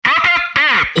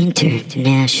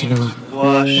International.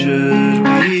 Why should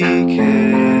we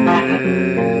care?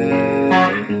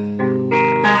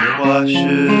 Why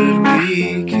should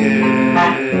we care?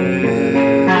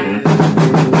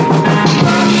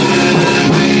 Why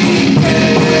should we care?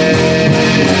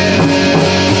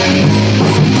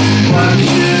 Why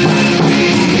should we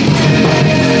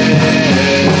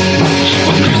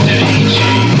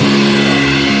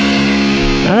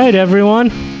care? All right, everyone.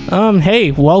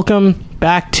 Hey, welcome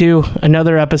back to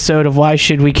another episode of Why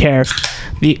Should We Care?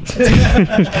 The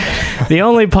the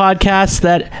only podcast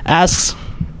that asks,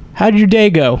 how'd your day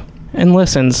go? And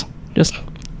listens. Just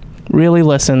really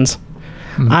listens.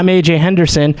 I'm AJ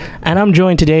Henderson, and I'm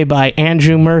joined today by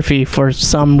Andrew Murphy for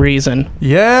some reason.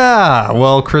 Yeah,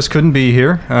 well, Chris couldn't be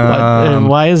here.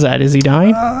 Why is that? Is he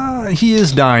dying? He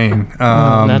is dying.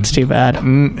 That's too bad.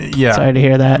 Yeah. Sorry to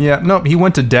hear that. Yeah, no, he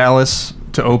went to Dallas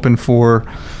to open for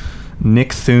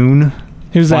Nick Thune.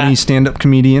 Who's funny that? Stand-up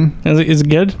comedian. Is it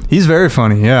good? He's very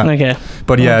funny, yeah. Okay.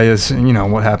 But yeah, it's, you know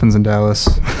what happens in Dallas.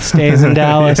 Stays in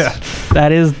Dallas. Yeah.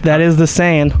 That is the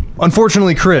saying.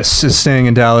 Unfortunately, Chris is staying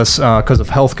in Dallas because of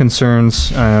health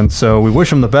concerns, and so we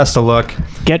wish him the best of luck.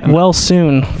 Get well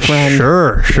soon, friend.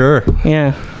 Sure.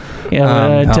 Yeah.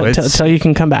 Till you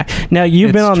can come back. Now,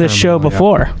 you've been on this show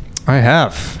before. Yeah. I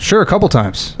have. Sure, a couple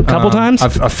times. Times?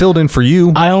 I've filled in for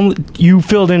you. You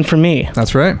filled in for me.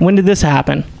 That's right. When did this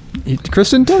happen?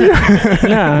 Chris didn't tell you?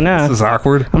 No. This is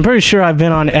awkward. I'm pretty sure I've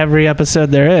been on every episode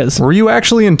there is. Were you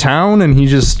actually in town and he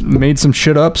just made some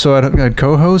shit up so I'd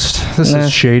co-host? This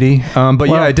is shady. But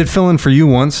yeah, I did fill in for you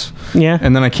once. Yeah.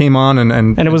 And then I came on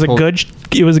and it was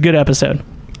a good episode.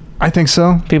 I think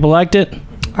so. People liked it?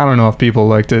 I don't know if people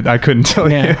liked it. I couldn't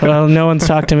tell you. Well, no one's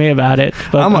talked to me about it.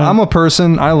 But I'm a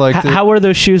person. I liked it. How were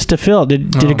those shoes to fill?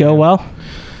 Did it go well?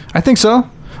 I think so.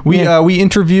 We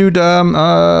interviewed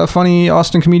funny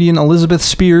Austin comedian Elizabeth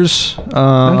Spears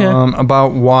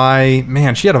about why,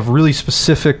 man, she had a really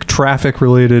specific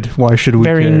traffic-related why should we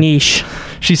Very care. niche.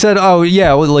 She said, oh,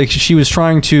 yeah, like she was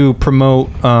trying to promote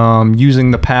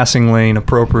using the passing lane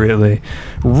appropriately.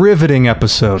 Riveting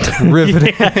episode.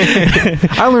 Riveting.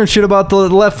 I learned shit about the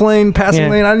left lane, passing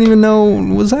lane. I didn't even know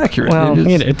was accurate. Well,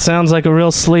 it sounds like a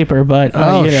real sleeper, but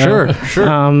sure.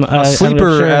 A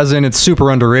sleeper, as in it's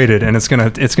super underrated, and it's gonna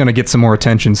get some more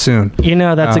attention soon.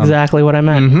 That's exactly what I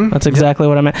meant. Mm-hmm. That's exactly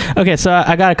what I meant. Okay, so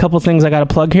I got a couple things I got to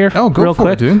plug here. Oh, go real for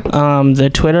quick. It, dude. The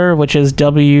Twitter, which is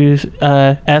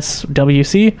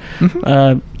WSWC.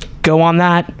 Go on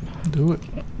that. Do it.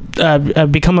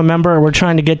 Become a member. We're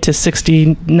trying to get to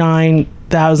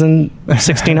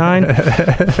 69,069.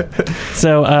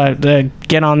 So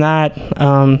get on that.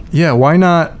 Yeah, why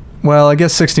not? Well, I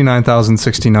guess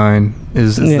 69,069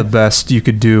 is the best you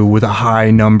could do with a high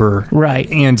number. Right.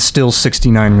 And still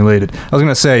 69 related. I was going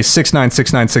to say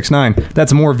 696969.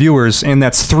 That's more viewers, and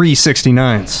that's 3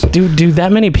 69s. Do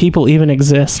that many people even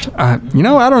exist? I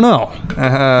don't know.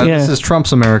 This is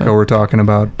Trump's America we're talking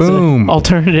about. Boom.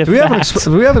 Alternative facts.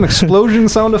 Do we have an explosion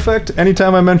sound effect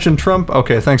anytime I mention Trump?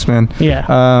 Okay, thanks, man. Yeah.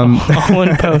 All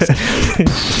in post.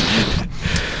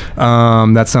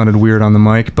 That sounded weird on the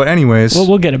mic, but anyways,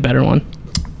 we'll get a better one.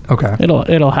 Okay,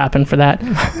 it'll happen for that.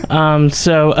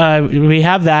 So we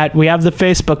have that. We have the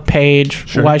Facebook page.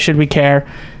 Sure. Why should we care?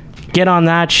 Get on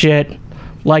that shit.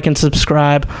 Like and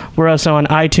subscribe. We're also on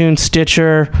iTunes,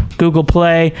 Stitcher, Google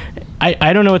Play.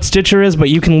 I don't know what Stitcher is, but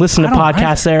you can listen to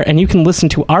podcasts there, and you can listen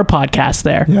to our podcast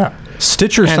there. Yeah.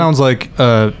 Stitcher sounds like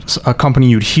a company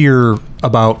you'd hear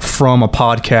about from a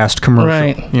podcast commercial.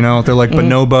 Right. You know, they're like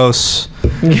Bonobos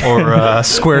or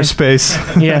Squarespace.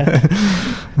 Yeah.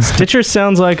 Stitcher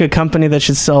sounds like a company that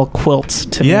should sell quilts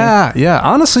to me. Yeah.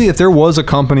 Honestly, if there was a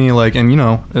company like, and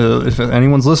if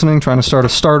anyone's listening, trying to start a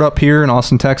startup here in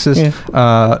Austin, Texas,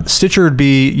 Stitcher would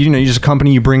be, just a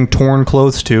company you bring torn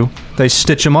clothes to. They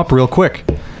stitch them up real quick.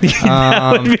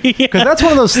 Because that's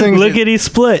one of those things. Lickety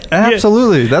split.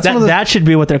 Absolutely. That should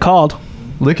be what they're called.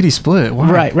 Lickety split.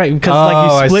 Why? Right.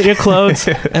 Because you split your clothes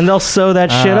and they'll sew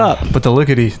that shit up. But the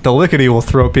lickety will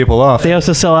throw people off. They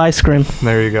also sell ice cream.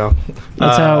 There you go.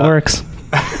 That's how it works.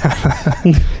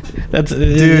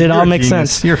 Dude, it all makes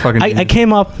sense. You're fucking. I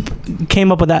came up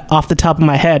with that off the top of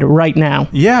my head right now.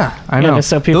 Yeah, I know.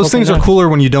 So those things are cooler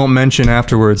when you don't mention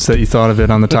afterwards that you thought of it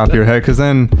on the top of your head, because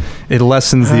then it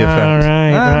lessens the effect.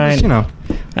 Right.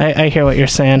 I hear what you're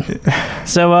saying.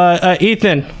 So,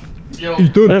 Ethan.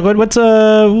 What's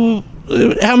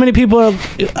how many people are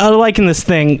liking this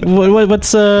thing?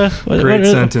 What's great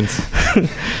sentence.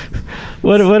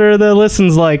 What are the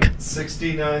listens like?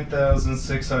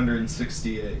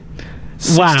 69,668.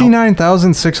 Wow.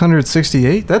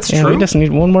 69,668? That's true. We just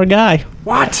need one more guy.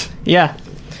 What? Yeah.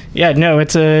 Yeah, no,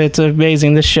 it's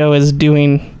amazing. This show is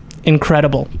doing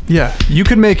incredible. Yeah, you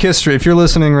could make history. If you're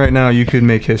listening right now, you could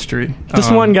make history.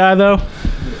 Just one guy, though.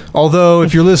 Although,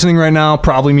 if you're listening right now,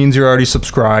 probably means you're already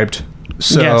subscribed.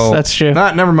 So, yes, that's true.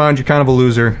 Never mind, you're kind of a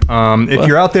loser. If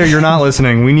you're out there, you're not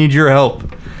listening. We need your help.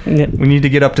 Yeah. We need to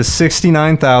get up to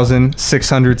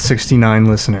 69,669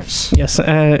 listeners. Yes,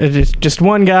 it's just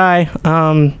one guy.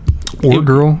 Or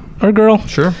girl. Or girl.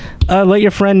 Sure. Let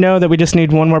your friend know that we just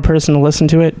need one more person to listen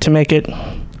to it to make it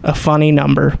a funny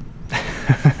number.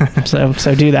 so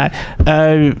do that.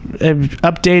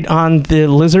 Update on the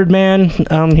lizard man.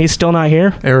 He's still not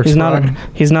here. He's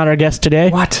not our guest today.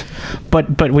 What?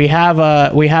 But we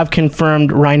have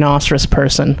confirmed rhinoceros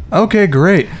person. Okay,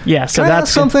 great. Yeah. So Can I that's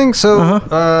ask something. So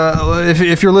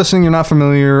if you're listening, you're not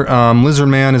familiar. Lizard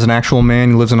man is an actual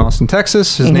man. He lives in Austin,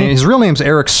 Texas. His real name's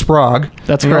Eric Sprague.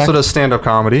 That's he correct. also does stand-up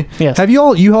comedy. Yes. Have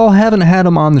you all haven't had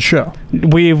him on the show?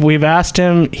 We've asked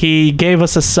him. He gave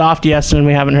us a soft yes, and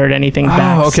we haven't heard anything back.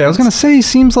 Oh, okay. Since. I was gonna say he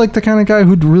seems like the kind of guy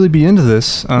who'd really be into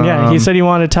this. Yeah, he said he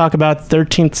wanted to talk about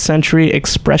 13th century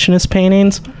expressionist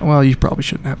paintings. Well, you probably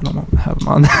shouldn't have him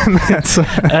on. That's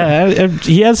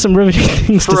he has some riveting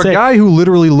things to for say. a guy who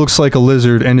literally looks like a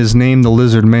lizard and is named the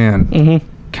Lizard Man. Mm-hmm.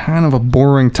 Kind of a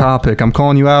boring topic. I'm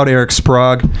calling you out, Eric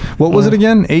Sprague. What was it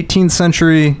again? 18th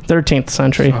century. 13th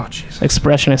century. Oh, Jesus.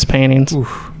 Expressionist paintings.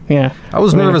 Oof. Yeah. I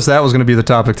was nervous that was going to be the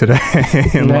topic today.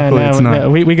 And luckily it's not. No,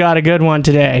 we got a good one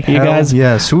today. You guys.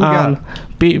 Yes. Who we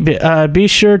got? Be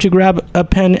sure to grab a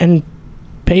pen and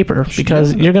paper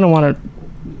because you're going to want to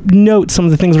note some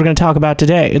of the things we're going to talk about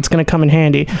today. It's going to come in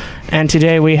handy. And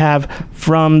today we have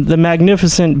from the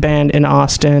magnificent band in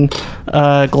Austin,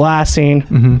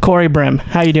 Glassing, Cory Brim.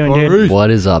 How you doing, dude?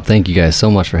 What is up? Thank you guys so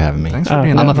much for having me. Thanks for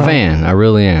being I'm a fan. I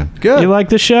really am. Good. You like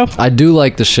the show? I do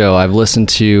like the show. I've listened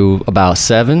to about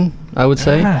 7, I would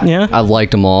say. Yeah. I've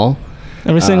liked them all.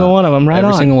 Every single one of them, right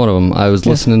Every on. single one of them. I was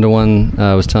listening to one,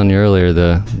 I was telling you earlier,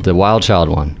 the Wild Child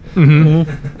one.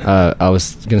 I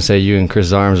was going to say you and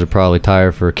Chris Arms are probably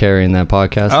tired for carrying that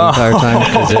podcast the entire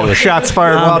time. 'Cause it was, shots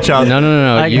fired, Wild Child.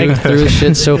 No. You threw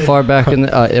shit so far back in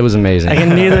the... it was amazing. I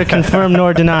can neither confirm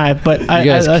nor deny, but you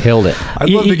guys killed it.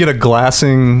 I'd love to get a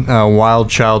Glassing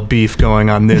Wild Child beef going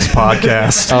on this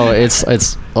podcast. Oh,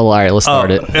 it's all right. Let's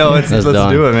start it. Let's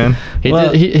do it, man.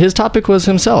 His topic was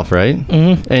himself, right?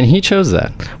 Mm-hmm. And he chose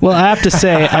that. Well, I have to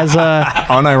say, as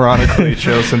unironically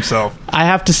chose himself. I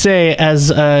have to say,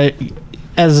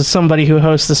 as somebody who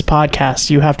hosts this podcast,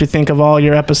 you have to think of all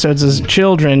your episodes as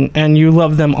children, and you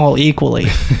love them all equally.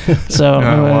 So,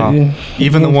 wow.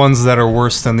 Even the ones that are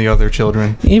worse than the other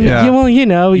children. Well,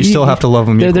 you still have to love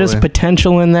them equally. There's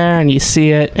potential in there, and you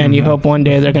see it, and you hope one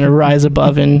day they're going to rise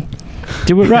above and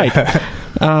do it right.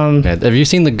 Have you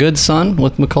seen The Good Son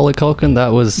with Macaulay Culkin? That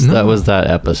was that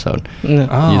episode.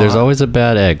 No. There's always a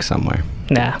bad egg somewhere.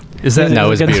 Nah. No, it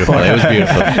was beautiful. It was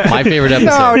beautiful. My favorite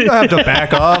episode. No, you don't have to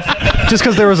back off. Just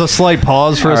because there was a slight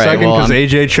pause for a second because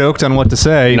AJ choked on what to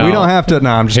say. No, we don't have to. No,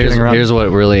 I'm just kidding around. Here's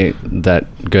what really, that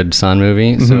Good Son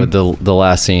movie. So the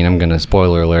last scene, I'm going to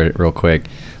spoiler alert real quick.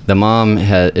 The mom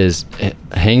is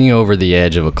hanging over the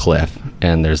edge of a cliff,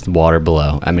 and there's water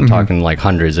below. I mean, talking like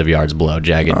hundreds of yards below,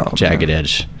 jagged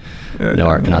edge.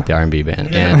 Not the R&B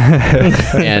band.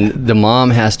 And the mom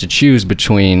has to choose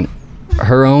between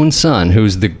her own son,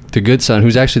 who's the good son,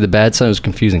 who's actually the bad son, who's a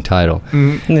confusing title,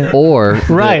 or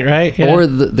or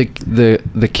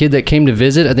the kid that came to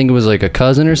visit. I think it was like a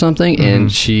cousin or something, and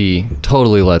she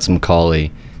totally lets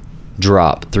Macaulay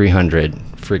drop 300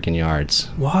 freaking yards.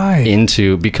 Why?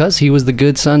 Because he was the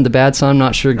good son, the bad son. I'm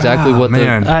not sure exactly what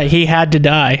he had to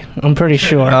die. I'm pretty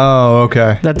sure. Oh,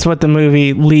 okay. That's what the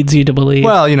movie leads you to believe.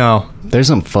 Well, there's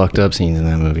some fucked up scenes in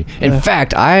that movie. In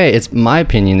fact, it's my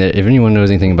opinion that if anyone knows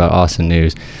anything about Austin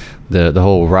news, the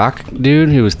whole rock dude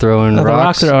who was throwing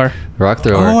rocks, rock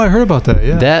thrower. Oh, I heard about that.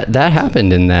 Yeah, that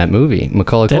happened in that movie.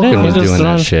 Macaulay Culkin was doing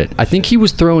that shit. I think he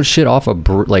was throwing shit off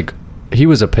he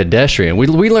was a pedestrian.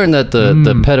 We learned that the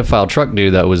pedophile truck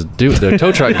dude that was the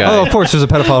tow truck guy. Oh, of course, there's a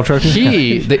pedophile truck.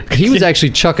 He was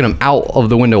actually chucking him out of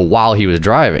the window while he was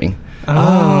driving.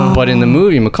 Oh. But in the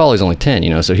movie, Macaulay's only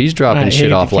 10, so he's dropping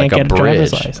shit off like a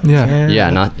bridge.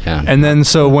 Yeah. And then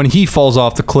so when he falls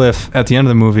off the cliff at the end of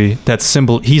the movie, that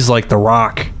symbol, he's like the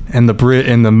rock. And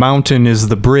the mountain is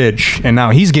the bridge, and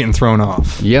now he's getting thrown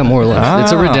off. Yeah, more or less.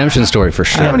 It's a redemption story for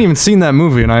sure. I haven't even seen that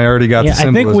movie, and I already got the symbolism.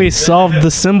 I think we solved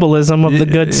the symbolism of the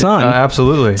good son.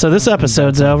 Absolutely. So this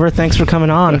episode's over. Thanks for coming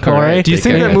on, Cory. Right, do you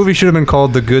think that movie should have been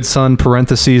called The Good Son,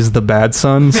 parentheses, The Bad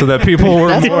Son, so that people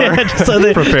were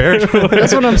more prepared?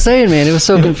 That's what I'm saying, man. It was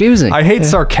so confusing. I hate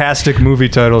sarcastic movie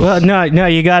titles. Well, no,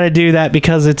 you got to do that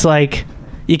because it's like...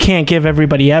 you can't give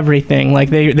everybody everything. Like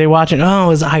they watch it. Oh,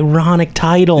 his ironic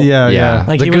title. Yeah.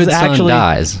 Like the he good was son actually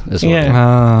dies. Is what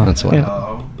Yeah. that's what.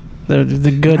 Yeah.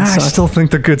 The good I son. still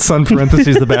think the good son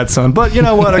parentheses the bad son, but you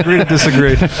know what? Agree to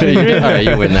disagree. All right,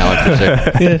 you win that one for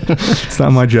sure. It's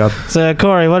not my job. So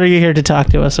Corey, what are you here to talk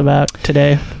to us about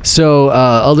today? So,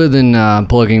 other than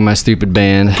plugging my stupid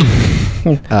band,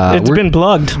 It's been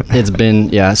plugged. it's been,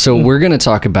 yeah. So, we're going to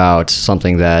talk about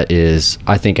something that is,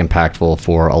 I think, impactful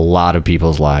for a lot of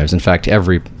people's lives. In fact,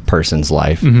 every person's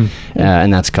life,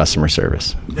 and that's customer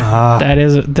service.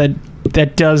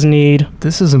 That does need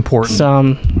This is important.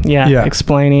 some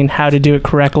explaining how to do it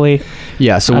correctly.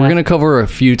 Yeah, so we're going to cover a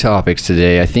few topics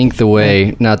today. I think the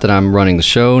way, not that I'm running the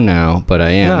show now, but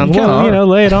I am. Well,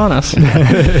 lay it on us.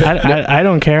 I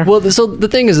don't care. Well, so the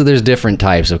thing is that there's different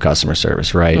types of customer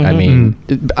service, right? I mean,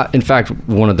 in fact,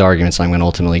 one of the arguments I'm going to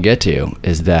ultimately get to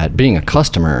is that being a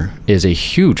customer is a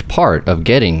huge part of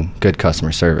getting good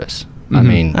customer service. I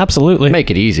mean, Absolutely.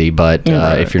 make it easy, but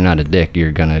if you're not a dick,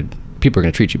 people are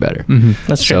going to treat you better.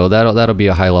 That's true. So that'll be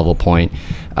a high level point.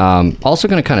 Also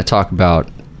going to kind of talk about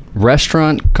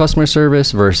restaurant customer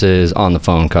service versus on the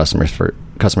phone customer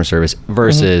service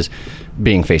versus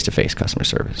being face to face customer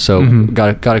service. So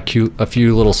got a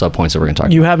few little sub points that we're going to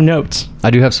talk You about. have notes. I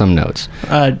do have some notes.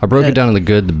 I broke it down in the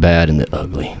good, the bad, and the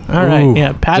ugly. All right. Ooh.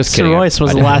 Yeah. Pat Just kidding. Royce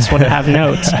was the last one to have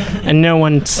notes, and no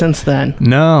one since then.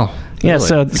 No. Yeah. Really?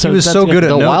 So He was that's so good at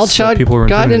The notes wild that child people were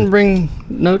guy intimidated. didn't bring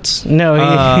notes.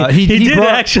 No, he He did brought-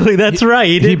 actually. That's right.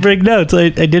 He did bring notes. I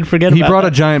did forget. He about brought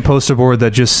that. a giant poster board that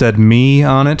just said "me"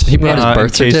 on it. He brought his in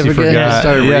birth case you certificate and forgot.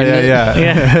 started reading it.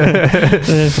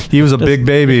 Yeah. He was a big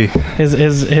baby.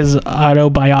 his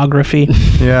autobiography.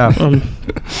 Yeah.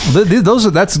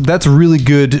 That's really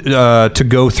good to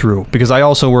go through, because I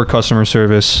also work customer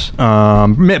service,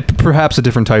 perhaps a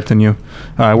different type than you.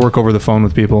 I work over the phone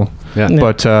with people. Yeah.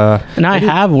 But And I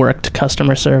have worked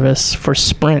customer service for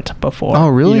Sprint before. oh,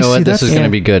 really? You know what? See, This is going to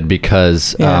yeah. be good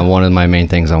because Yeah. one of my main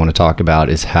things I want to talk about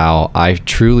is how I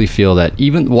truly feel that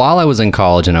even while I was in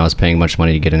college and I was paying much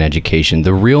money to get an education,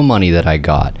 the real money that I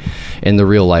got and the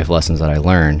real life lessons that I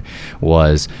learned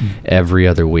was every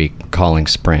other week calling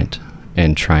Sprint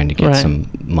and trying to get Right. some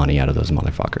money out of those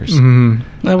motherfuckers.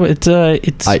 No, it's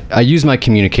I use my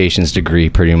communications degree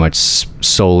pretty much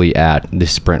solely at the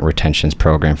Sprint retentions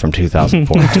program from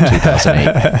 2004 to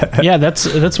 2008. yeah.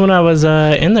 That's when I was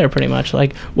in there pretty much.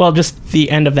 Like, well, just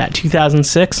the end of that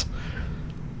 2006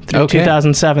 through Okay.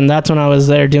 2007. That's when I was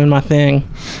there doing my thing.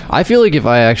 I feel like if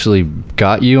I actually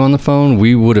got you on the phone,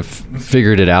 we would have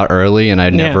figured it out early, and I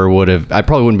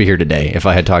probably wouldn't be here today if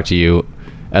I had talked to you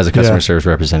as a customer service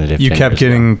representative. you 10 kept years ago.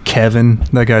 getting Kevin.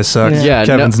 That guy sucks. Yeah,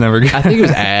 Kevin's never good. I think it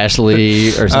was Ashley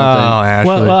or something. Oh,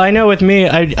 Ashley. Well, I know with me,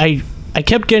 I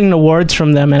kept getting awards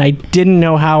from them, and I didn't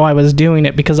know how I was doing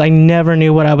it because I never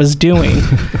knew what I was doing.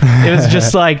 It was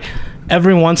just like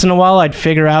every once in a while I'd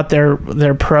figure out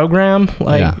their program,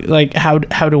 like how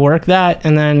to work that,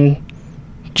 and then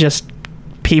just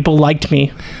people liked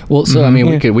me. Well, so I mean,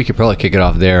 Yeah. we could probably kick it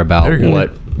off there about There you go.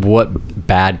 what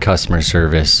bad customer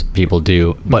service people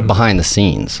do, but behind the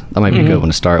scenes. That might be a good one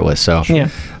to start with. So, Yeah.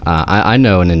 I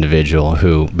know an individual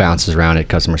who bounces around at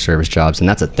customer service jobs, and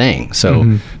that's a thing. So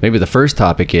maybe the first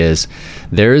topic is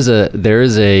there is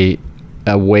a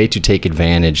way to take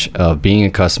advantage of being a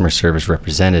customer service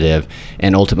representative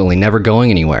and ultimately never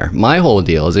going anywhere. My whole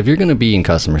deal is if you're going to be in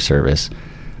customer service,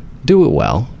 do it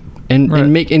well and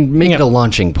make it a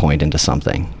launching point into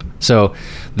something. So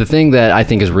the thing that I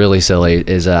think is really silly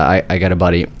is I got a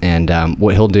buddy, and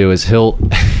what he'll do is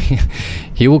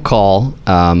he will call,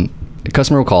 the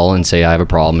customer will call and say, I have a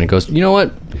problem. And he goes, you know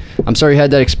what? I'm sorry you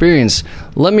had that experience.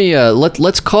 Let me,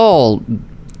 let's call,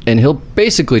 and he'll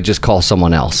basically just call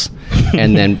someone else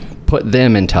and then put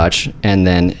them in touch and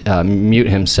then mute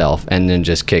himself and then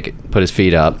just put his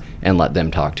feet up and let them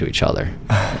talk to each other.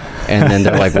 And then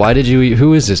they're like,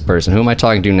 who is this person? Who am I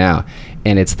talking to now?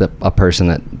 And it's a person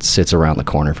that sits around the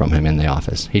corner from him in the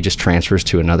office. He just transfers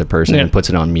to another person and puts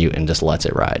it on mute and just lets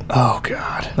it ride. Oh,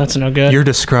 God. That's no good. You're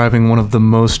describing one of the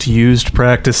most used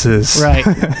practices. Right.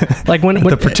 Like when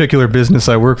The particular business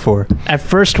I work for. at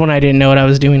first when I didn't know what I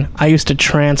was doing, I used to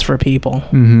transfer people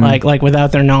like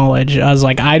without their knowledge. I was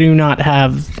like, I do not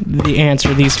have the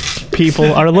answer these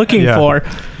people are looking Yeah. for.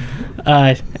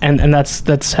 And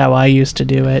that's how I used to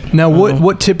do it. Now,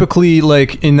 what typically,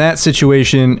 like, in that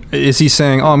situation, is he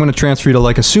saying, oh, I'm going to transfer you to,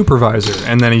 like, a supervisor,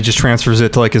 and then he just transfers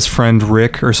it to, like, his friend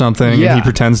Rick or something, Yeah. and he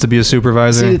pretends to be a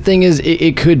supervisor? See, the thing is,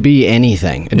 it could be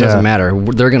anything. It doesn't matter.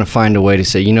 They're going to find a way to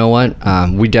say, you know what,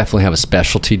 we definitely have a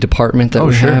specialty department that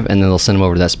we have, and then they'll send them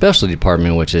over to that specialty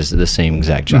department, which is the same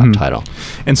exact job title.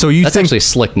 And so you That's think... actually a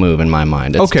slick move in my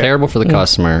mind. It's terrible for the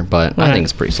customer, but I think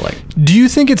it's pretty slick. Do you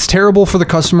think it's terrible for the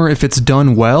customer if it's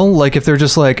done well? Like, if they're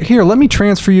just like, here, let me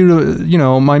transfer you to, you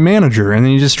know, my manager, and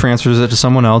then he just transfers it to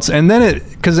someone else, and then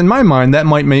because in my mind, that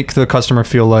might make the customer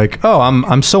feel like, oh,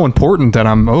 I'm so important that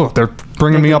they're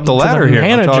bringing me up the ladder here.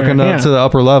 Manager, I'm talking to the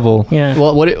upper level. Yeah.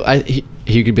 Well,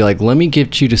 he could be like, let me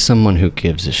get you to someone who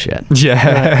gives a shit.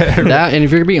 Yeah. And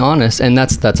if you're gonna be honest, and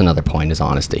that's another point, is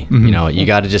honesty. You know, you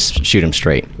got to just shoot him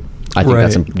straight. I think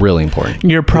that's really important.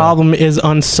 Your problem is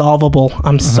unsolvable.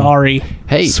 I'm sorry.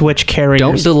 Hey, switch carriers.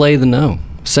 Don't delay the no.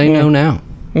 Say no now.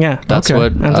 Yeah, That's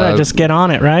what. That's right. Just get on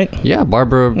it, right? Yeah,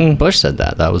 Barbara Bush said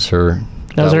that. That was her.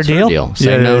 That was her deal?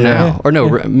 Say no now. Yeah. Or no,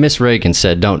 Miss Reagan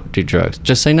said, don't do drugs.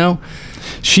 Just say no.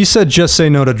 She said, just say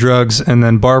no to drugs, and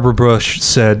then Barbara Bush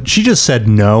said, she just said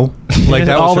no. Like,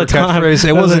 that All was her the time. catchphrase.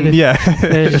 It wasn't,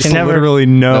 she just never- literally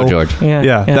no. No, George.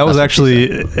 Yeah. That was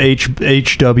actually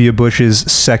H.W. Bush's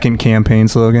second campaign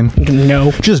slogan.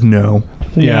 No. Just no.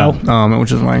 No. Yeah,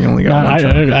 which is why I only got one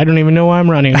shot. I don't even know why I'm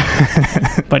running,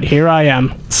 but here I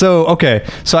am. So okay,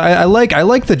 so I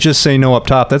like the just say no up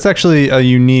top. That's actually a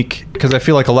unique, because I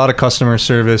feel like a lot of customer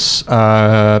service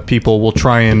people will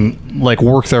try and like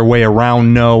work their way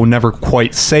around no, never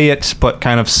quite say it, but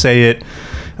kind of say it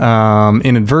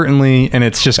inadvertently, and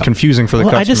it's just confusing for the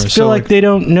customer. I just feel like they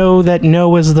don't know that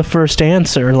no is the first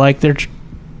answer. Like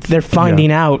they're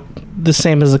finding out the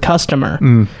same as the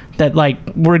customer that like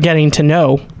we're getting to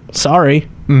know. Sorry.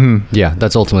 Yeah,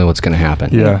 that's ultimately what's going to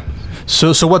happen. Yeah.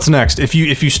 So what's next? If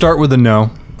you start with a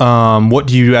no, what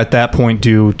do you at that point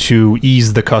do to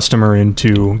ease the customer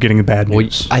into getting the bad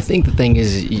news? Well, I think the thing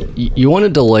is you want to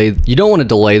delay. You don't want to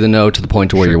delay the no to the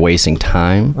point to where you're wasting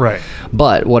time. Right.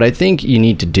 But what I think you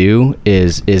need to do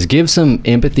is give some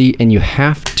empathy, and you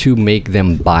have to make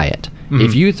them buy it.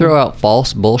 If you throw out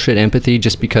false bullshit empathy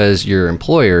just because your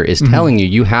employer is telling you,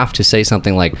 you have to say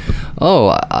something like,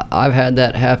 oh, I've had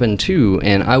that happen too,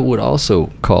 and I would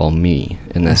also call me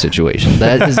in that situation.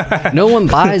 That is, no one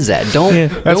buys that.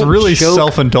 That's don't really choke.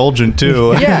 self-indulgent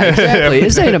too. Yeah, exactly.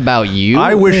 This ain't about you.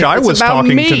 I wish I It's was about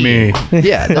talking to me.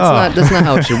 Yeah, that's not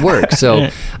how it should work. So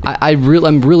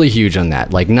I'm really huge on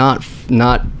that. Like not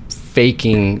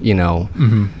faking, you know,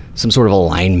 some sort of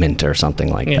alignment or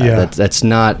something like that. Yeah. That's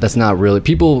not really,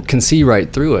 people can see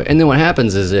right through it. And then what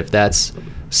happens is if that's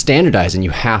standardized and you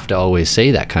have to always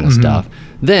say that kind of stuff,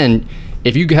 then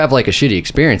if you have like a shitty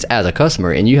experience as a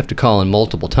customer and you have to call in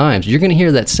multiple times, you're going to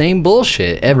hear that same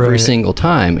bullshit every single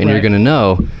time, and you're going to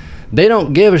know they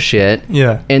don't give a shit.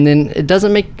 Yeah. And then it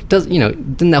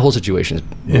then that whole situation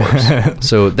is worse.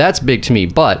 So that's big to me.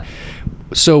 But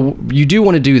so you do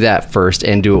want to do that first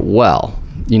and do it well.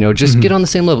 You know, just get on the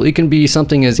same level. It can be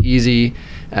something as easy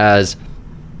as,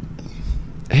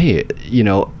 hey, you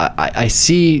know, I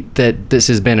see that this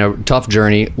has been a tough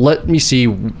journey. Let me see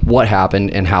what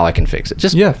happened and how I can fix it.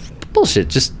 Just bullshit.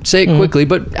 Just say it quickly,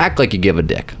 but act like you give a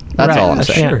dick. That's all I'm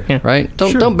saying. Sure. Yeah. Right?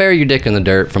 Don't bury your dick in the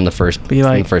dirt from the first 5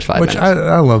 minutes.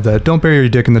 I love that. Don't bury your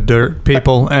dick in the dirt,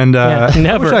 people. And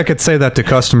I wish I could say that to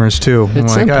customers too. I'm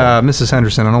like, Mrs.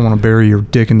 Henderson, I don't want to bury your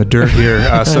dick in the dirt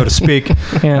here, so to speak.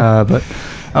 But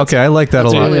okay, I like that a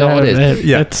lot. Really all it is.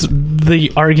 That's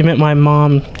the argument my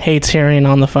mom hates hearing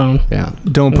on the phone. Yeah.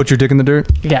 Don't put your dick in the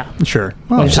dirt? Yeah. Sure.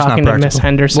 Well, I'm it's just talking not to Miss practical.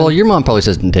 Henderson. Well, your mom probably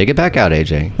says, take it back out,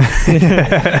 AJ.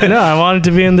 No, I wanted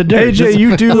to be in the dirt. AJ,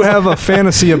 you do have a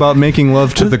fantasy about making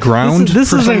love to the ground.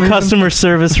 This isn't customer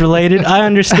service related. I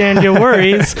understand your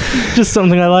worries. Just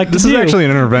something I like to do. This is actually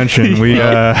an intervention.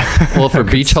 Well, for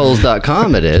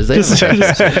beachholes.com it is.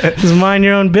 Just mind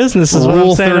your own business is what I'm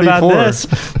Rule saying 34. about this.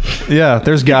 Yeah,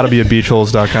 there's got to be a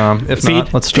beachholes.com. If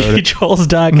not, let's start it.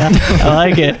 Beachholes.com. I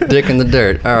like it. Dick in the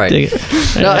dirt. All right. Dig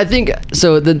it. No, I think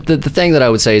so. The thing that I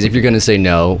would say is, if you're going to say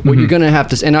no, what you're going to have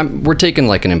to, and we're taking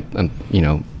like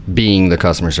being the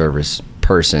customer service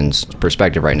person's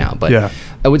perspective right now, but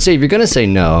I would say if you're going to say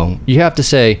no, you have to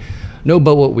say no,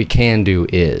 but what we can do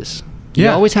is. You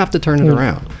always have to turn it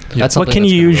around. That's What can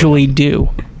you usually do?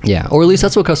 Yeah, or at least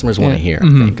that's what customers want to hear. I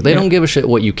think. They don't give a shit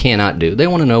what you cannot do. They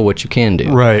want to know what you can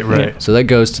do. Right. So that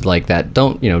goes to like that.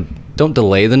 Don't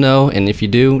delay the no, and if you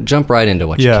do, jump right into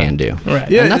what you can do. Right.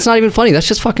 Yeah, and that's not even funny. That's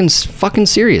just fucking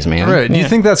serious, man. Right. Do you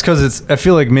think that's because I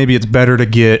feel like maybe it's better to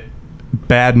get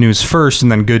bad news first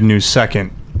and then good news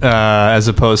second? as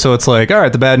opposed. So it's like, all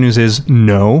right, the bad news is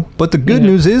no, but the good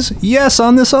news is yes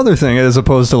on this other thing, as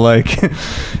opposed to like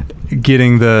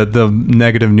getting the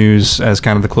negative news as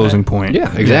kind of the closing point.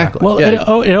 Yeah, exactly. Well,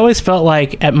 it always felt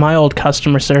like at my old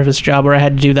customer service job where I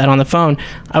had to do that on the phone,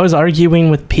 I was arguing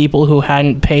with people who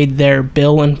hadn't paid their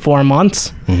bill in 4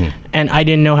 months, and I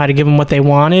didn't know how to give them what they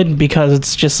wanted, because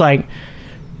it's just like,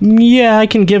 yeah, I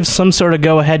can give some sort of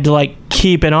go ahead to like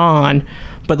keep it on,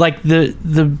 but like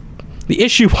the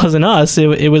issue wasn't us,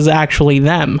 it was actually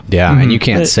them. Yeah, and you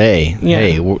can't say,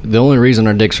 hey, the only reason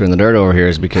our dicks are in the dirt over here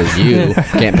is because you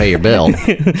can't pay your bill.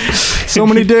 So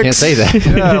many dicks. Can't say that.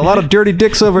 Yeah, a lot of dirty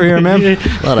dicks over here, man. A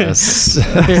lot of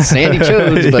sandy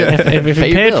chodes, but If you pay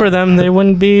your paid bill. for them, they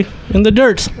wouldn't be in the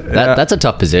dirt. That's a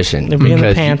tough position. They'd be in the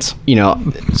because, pants. You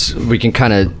know, we can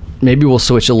kind of, maybe we'll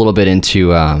switch a little bit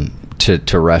into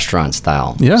to restaurant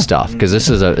style stuff, because this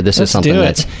is something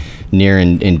that's near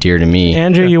and dear to me.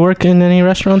 Andrew, you work in any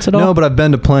restaurants at all? No, but I've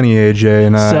been to plenty, AJ,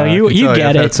 and So you I can tell get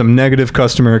I've it. had some negative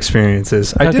customer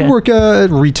experiences. I did work at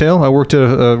retail. I worked at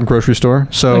a grocery store,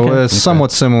 so it's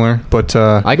somewhat similar. But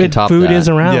I could top food that. is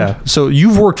around. yeah. So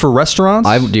you've worked for restaurants?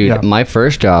 My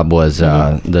first job was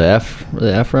the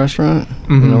F restaurant.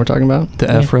 You know what we're talking about?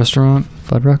 The F restaurant.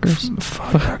 Fuddruckers.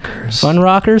 Fun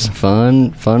rockers.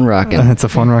 Fun rocking. It's a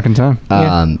fun rocking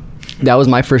time. That was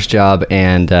my first job,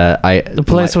 and The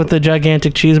place with the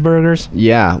gigantic cheeseburgers.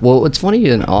 Yeah, well, it's funny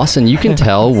in Austin, you can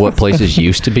tell what places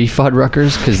used to be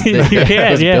Fuddruckers, because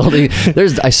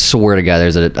there's, I swear to God,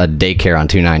 there's a daycare on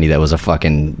 290 that was a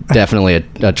fucking definitely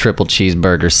a triple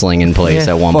cheeseburger slinging place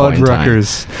at one point in time.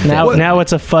 Fuddruckers. Now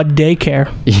it's a Fud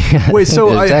daycare. Yeah, Wait,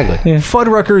 so exactly.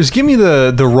 Fuddruckers, give me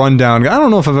the rundown. I don't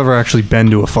know if I've ever actually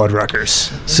been to a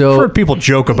Fuddruckers. So I've heard people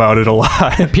joke about it a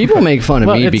lot. people make fun of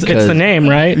Well, me it's because the name,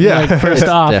 right? Yeah. Like, first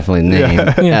off. definitely the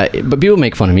name. But people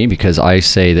make fun of me because I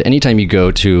say that anytime you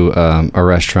go to a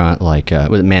restaurant like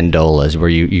with Mandola's, where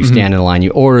you stand in line,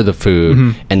 you order the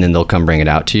food, and then they'll come bring it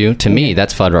out to you. To me,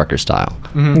 that's Fuddrucker style.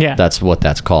 Yeah. That's what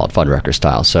that's called, Fuddrucker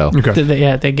style. So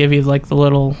They give you like the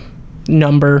little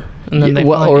number, and then they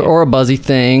find it. or a buzzy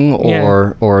thing,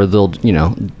 or they'll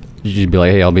you'd be like,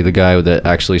 hey, I'll be the guy that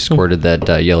actually squirted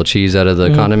that yellow cheese out of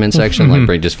the condiment section.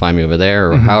 Like, just find me over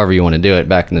there, or however you want to do it.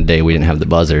 Back in the day, we didn't have the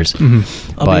buzzers.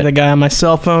 I'll be the guy on my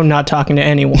cell phone, not talking to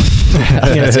anyone.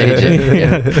 That's AJ.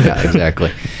 Yeah,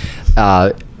 exactly.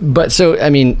 But so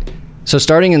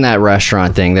starting in that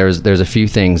restaurant thing, there's a few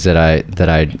things that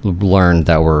I learned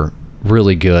that were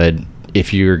really good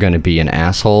if you're going to be an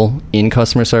asshole in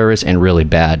customer service and really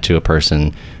bad to a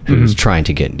person who's trying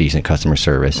to get decent customer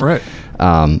service. Right.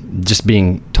 Just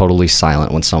being totally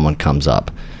silent when someone comes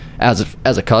up.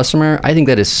 As a customer, I think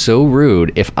that is so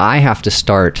rude if I have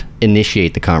to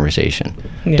initiate the conversation.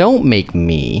 Yeah. Don't make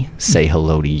me say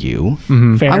hello to you. Fair.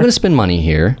 I'm going to spend money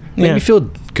here. Make me feel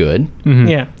good.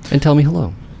 Yeah. And tell me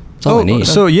hello. That's all I need.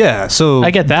 So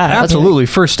I get that. Absolutely.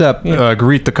 First step,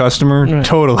 greet the custer. Right.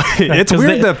 Totally. It's 'Cause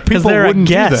weird that people they're a wouldn't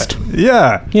guest. do that.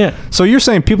 Yeah. Yeah. So you're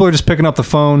saying people are just picking up the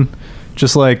phone,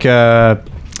 just like, go.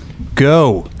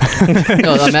 No,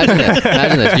 imagine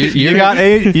this. You got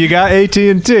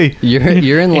AT&T.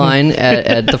 You're in line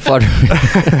at the Fudd.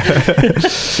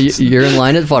 You're in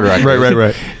line at the Fuddruckers.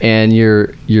 Right. And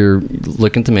you're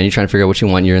looking at the menu, trying to figure out what you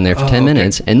want. You're in there for 10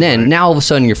 minutes, and then now all of a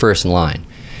sudden you're first in line.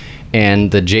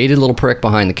 And the jaded little prick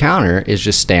behind the counter is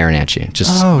just staring at you,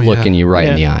 just looking you right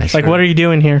in the eyes. Like, what are you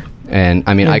doing here? And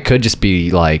I mean, I could just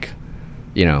be like,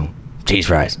 cheese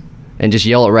fries, and just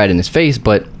yell it right in his face.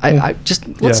 But I just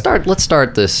let's start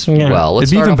this well.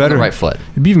 Let's start off on the right foot.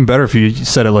 It'd be even better if you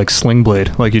said it like Sling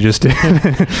Blade, like you just did.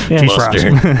 Cheese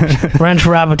fries. French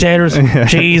fried potatoes,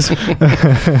 cheese.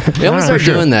 They only start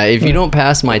doing that if you don't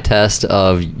pass my test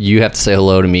of you have to say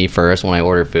hello to me first when I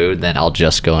order food. Then I'll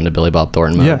just go into Billy Bob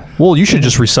Thornton mode. Yeah. Well, you should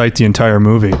just recite the entire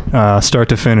movie, start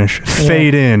to finish,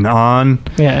 fade in, on.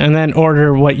 Yeah, and then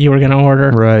order what you were going to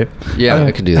order. Right. Yeah,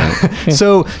 I could do that.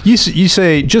 So you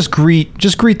say just greet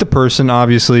the person,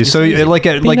 obviously. So like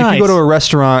if you go to a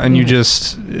restaurant and you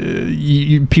just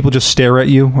people just stare at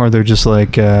you, or they're just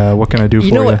like, what can I do for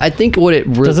you? You know what? I think what it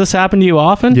really, Does this happen to you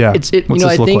often? Yeah. I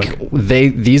think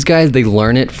these guys, they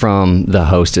learn it from the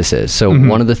hostesses. So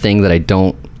one of the things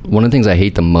I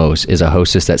hate the most is a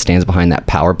hostess that stands behind that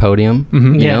power podium,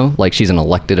 you know, like she's an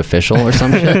elected official or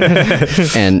some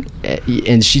shit.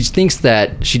 And she thinks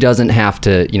that she doesn't have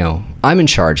to, I'm in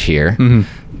charge here.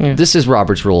 This is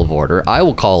Robert's Rule of Order. I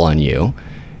will call on you.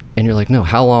 And you're like, no,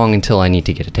 how long until I need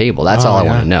to get a table? That's all I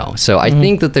want to know. So I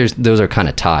think that those are kind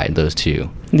of tied, those two.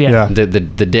 Yeah.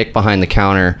 The dick behind the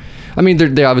counter I mean,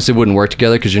 they obviously wouldn't work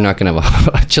together because you're not going to have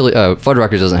a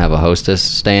Fuddruckers doesn't have a hostess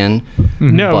stand.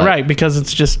 No, but right, because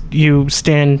it's just you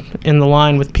stand in the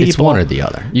line with people. It's one or the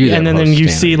other. And then you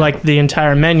see like the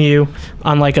entire menu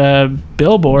on like a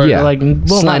billboard. Yeah, Or like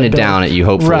slide it down at you.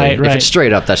 Hopefully, Right. If it's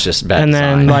straight up, that's just bad. And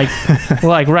then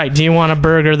design. right, do you want a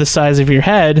burger the size of your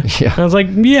head? Yeah. I was like,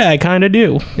 yeah, I kind of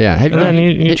do. yeah. And then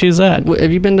you choose that.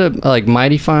 Have you been to like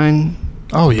Mighty Fine?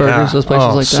 Oh yeah, Burgers, those places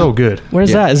like that? so good.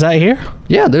 Where's that? Is that here?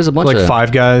 Yeah, there's a bunch Like of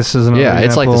Five Guys is another Yeah,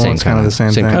 it's like the example. same It's kind of the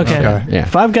same thing. kind of Okay. Yeah.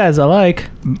 Five Guys I like.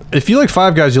 If you like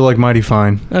Five Guys, you'll like Mighty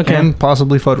Fine. Okay. And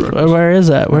possibly Fuddruckers. Where is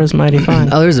that? Where's Mighty Fine?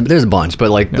 Oh, there's a bunch, but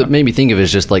like that made me think of it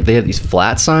is just like they have these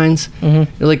flat signs. They're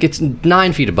like it's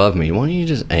 9 feet above me. Why don't you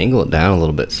just angle it down a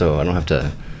little bit so I don't have to,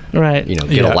 Right. get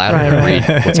Yeah. a ladder Right, and right.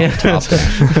 read what's on top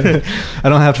there. I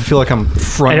don't have to feel like I'm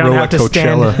front I don't row have at to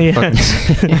Coachella.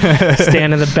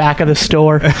 stand in the back of the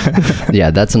store.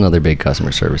 Yeah, that's another big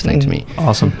customer service thing to me.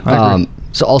 Awesome. I agree.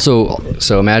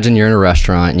 So imagine you're in a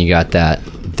restaurant and you got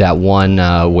that one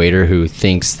waiter who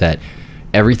thinks that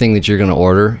everything that you're going to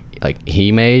order, like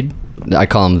he made. I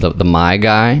call him the my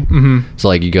guy. Mm-hmm. So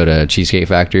like you go to Cheesecake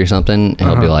Factory or something, and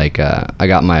he'll be like, I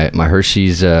got my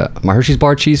Hershey's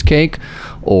bar cheesecake,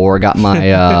 or I got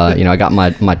my I got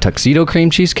my tuxedo cream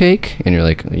cheesecake, and you're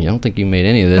like, I don't think you made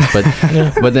any of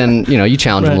this, but then you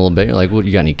challenge him a little bit. You're like, well,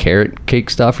 you got any carrot cake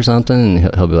stuff or something?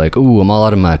 And he'll be like, ooh, I'm all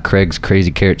out of my Craig's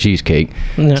crazy carrot cheesecake.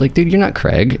 Yeah. It's like, dude, you're not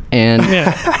Craig, and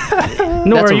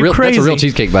No, that's are a you real crazy? that's a real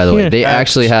cheesecake, by the way. Yeah. They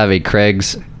actually have a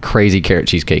Craig's crazy carrot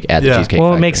cheesecake at the Cheesecake Well,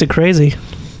 Factory. it makes it crazy.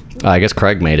 I guess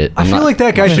Craig made it. I feel like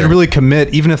that guy should really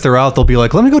commit. Even if they're out, they'll be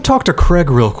like, "Let me go talk to Craig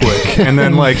real quick," and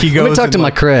then like he goes. Let me talk and, to my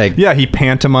like, Craig. Yeah, he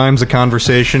pantomimes a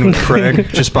conversation with Craig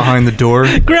just behind the door.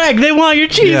 Greg, they want your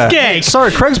cheesecake.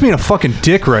 Sorry, Craig's being a fucking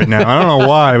dick right now. I don't know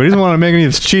why, but he doesn't want to make any of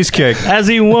this cheesecake. As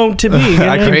he won't to be.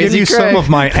 I can give Crazy you Craig. some of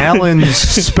my Allen's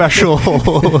special.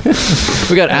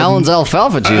 We got Alan's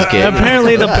alfalfa cheesecake.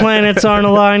 Apparently the planets aren't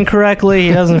aligned correctly.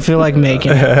 He doesn't feel like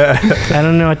making it. I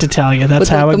don't know what to tell you. That's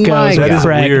But how the it my goes guy- with That is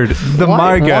Greg. weird. The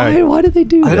my guy. Why did they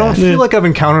do that? I don't feel like I've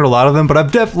encountered a lot of them, but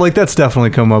I've that's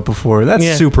definitely come up before. That's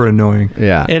Yeah. super annoying.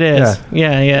 Yeah. It is.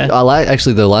 Yeah.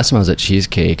 Actually, the last time I was at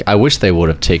Cheesecake, I wish they would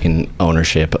have taken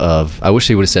ownership of. I wish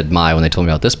they would have said "my" when they told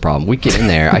me about this problem. We get in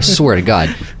there. I swear to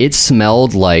God, it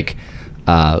smelled like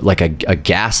a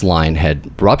gas line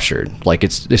had ruptured. Like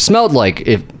it smelled like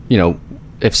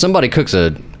if somebody cooks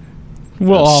a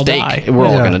We'll all steak, die. we're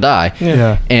all Yeah. gonna die.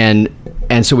 Yeah.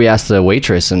 And so we asked the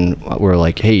waitress, and we're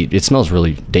like, "Hey, it smells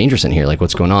really dangerous in here. Like,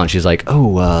 what's going on?" She's like,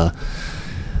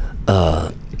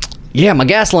 yeah, my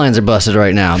gas lines are busted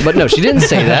right now." But no, she didn't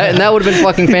say that, and that would have been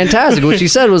fucking fantastic. What she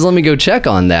said was, "Let me go check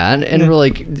on that." And we're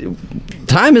like,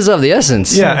 time is of the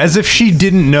essence. Yeah, as if she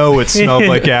didn't know it smelled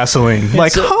like gasoline.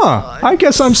 Like, I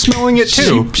guess I'm smelling it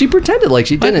too. She pretended like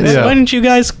she didn't. Yeah. Why didn't you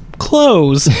guys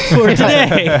close for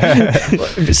today?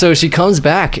 So she comes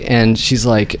back and she's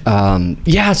like,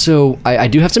 yeah, so I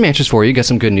do have some answers for you. Got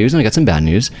some good news and I got some bad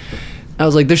news. I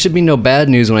was like, there should be no bad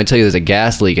news when I tell you there's a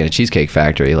gas leak in a Cheesecake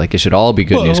Factory. Like, it should all be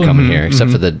good news coming here,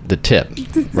 except for the tip,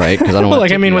 right? Because I don't want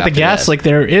to with the gas leak,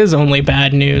 there is only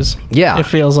bad news. Yeah. It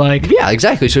feels like. Yeah,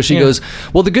 exactly. So she goes,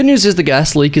 well, the good news is the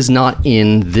gas leak is not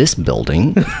in this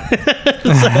building.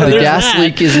 The gas that.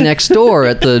 leak is next door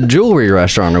at the jewelry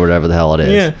restaurant or whatever the hell it is.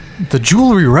 Yeah. The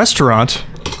jewelry restaurant.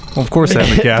 Well, of course they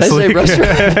have a gas Did I say leak.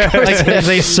 restaurant? Of course Like, they-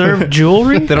 they serve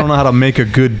jewelry? They don't know how to make a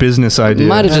good business idea.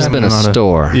 Might have just been a They don't know how to-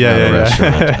 store, Yeah, not a yeah, yeah.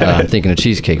 restaurant. I'm thinking of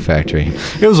Cheesecake Factory.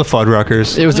 It was a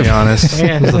Fuddruckers. It was to be a- honest.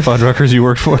 Yeah. It was the Fuddruckers you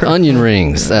worked for. Onion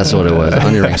rings, that's what it was.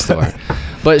 Onion ring store.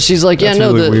 But she's like, yeah, That's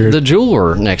no, really weird. the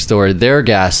jeweler next door, their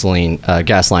gas line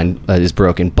is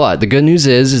broken. But the good news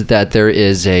is that there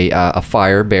is a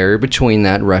fire barrier between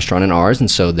that restaurant and ours,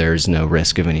 and so there's no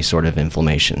risk of any sort of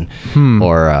inflammation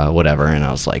or whatever. And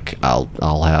I was like,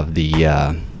 I'll have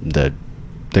the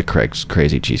Craig's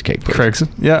crazy cheesecake, please. Craig's.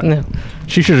 Yeah. No.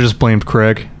 She should have just blamed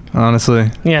Craig,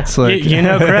 honestly. Yeah. It's like- you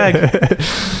know Craig.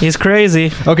 He's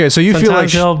crazy. Okay, so you feel like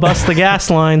Sometimes he'll bust the gas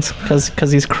lines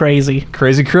because he's crazy.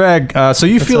 crazy Craig. So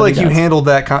you feel what like he you does. handled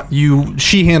that.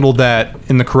 She handled that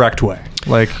in the correct way.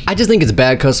 Like, I just think it's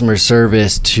bad customer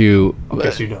service to.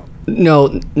 guess you don't.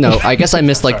 No. I guess I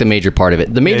missed like the major part of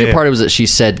it. The major Yeah. part was that she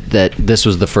said that this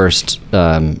was the first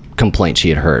complaint she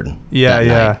had heard. Yeah, that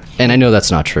yeah. night. And I know that's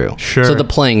not true. Sure. So the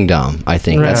playing dumb, I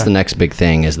think that's Right. the next big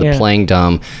thing is the Yeah. playing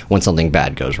dumb when something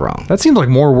bad goes wrong. That seems like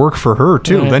more work for her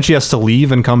too. Yeah. Then she has to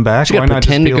leave and come back. She got to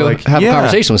pretend to go have a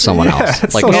conversation with someone else.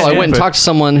 it's Like, so I went and stupid. talked to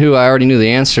someone who I already knew the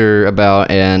answer about,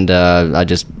 and I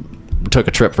just took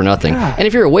a trip for nothing. And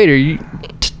if you're a waiter, you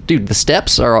dude, the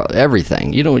steps are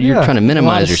everything. You're Yeah, trying to a lot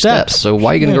minimize of your steps. steps. So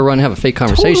why are you going to go run and have a fake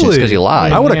conversation Totally. because you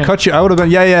lied? I would have cut you. I would have been,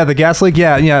 the gas leak.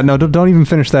 Yeah. No, don't even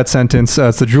finish that sentence.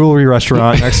 It's the jewelry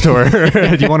restaurant next door.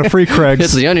 Do you want a free Craig's?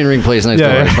 It's the onion ring place next door.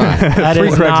 It's fine. That Free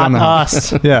is Craig's on not the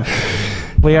house. us. Yeah.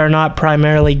 We are not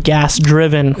primarily gas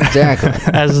driven, Exactly.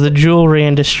 as the jewelry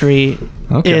industry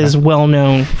Okay. is well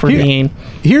known for Here- being.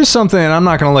 Here's something, and I'm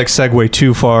not going to like segue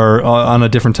too far on a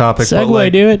different topic. but, Segue,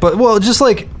 like, do it. But well, just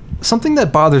like something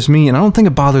that bothers me, and I don't think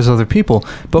it bothers other people,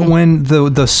 but when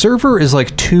the server is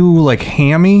like too like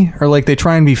hammy, or like they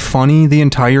try and be funny the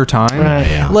entire time, Right.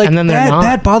 Yeah. like And then they're not.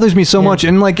 that bothers me so much.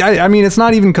 And like I mean, it's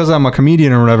not even because I'm a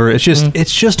comedian or whatever. It's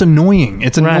just annoying.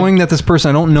 It's Right. annoying that this person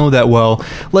I don't know that well.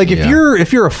 Like if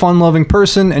you're a fun loving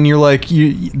person and you're like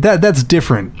that's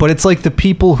different. But it's like the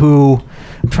people who.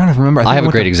 I'm trying to remember. I have a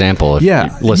great example. If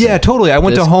Yeah, you listen. yeah, totally. I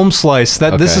went to This- Home Slice.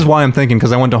 This Okay. is why I'm thinking,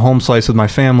 because I went to Home Slice with my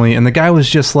family, and the guy was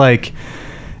just like,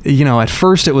 at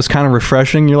first it was kind of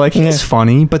refreshing. You're like, he's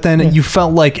funny, but then you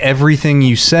felt like everything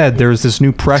you said, there's this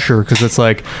new pressure because it's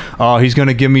like, oh, he's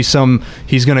gonna give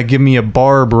me a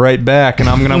barb right back,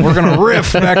 and we're gonna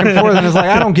riff back and forth, and it's like,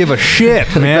 I don't give a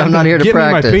shit, man. I'm not here to Give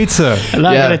practice. me my pizza. I'm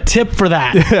not Yeah. going to tip for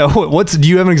that. Yeah, do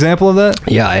you have an example of that?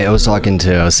 Yeah, I was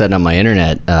setting up my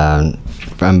internet.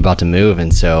 I'm about to move,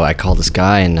 and so I called this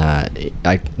guy, and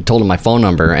I told him my phone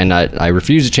number, and I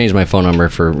refused to change my phone number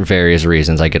for various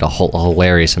reasons. I get a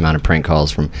hilarious amount of prank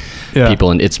calls from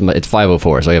people, and it's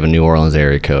 504, so I have a New Orleans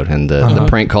area code, and the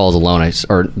prank calls alone,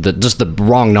 just the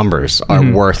wrong numbers are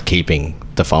worth keeping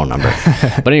the phone number.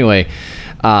 But anyway.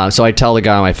 So I tell the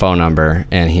guy my phone number,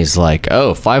 and he's like,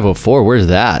 "Oh, 504, where's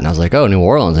that?" And I was like, "Oh, New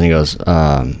Orleans." And he goes,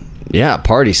 "Yeah,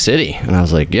 Party City." And I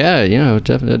was like, "Yeah, it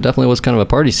definitely was kind of a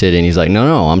party city." And he's like,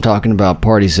 "No, I'm talking about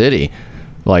Party City.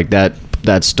 Like that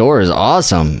store is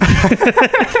awesome."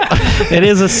 It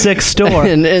is a sick store.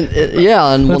 and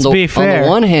yeah, and Let's be fair. on the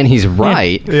one hand, he's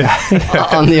right. Yeah.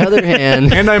 On the other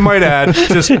hand, And I might add,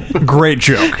 just great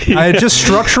joke. Just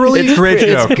structurally, great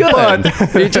joke.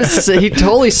 it's good. He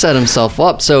totally set himself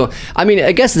up. So, I mean,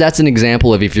 I guess that's an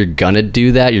example of if you're gonna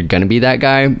do that, you're gonna be that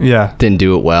guy. Yeah. Then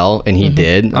do it well, and he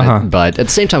did. But at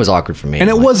the same time, it was awkward for me. And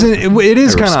it Like, wasn't. It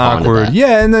is I kind of respond to awkward. that.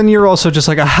 Yeah, and then you're also just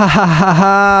like a ha ha ha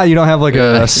ha. You don't have like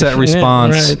a set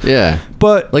response. right. Yeah.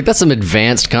 But Like that's some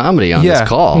advanced comedy on yeah, this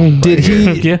call. did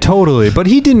he Yeah. totally? But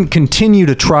he didn't continue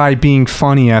to try being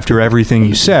funny after everything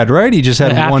you said, right? He just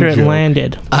had one After it joke.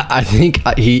 landed. I think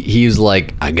he was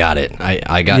like, I got it.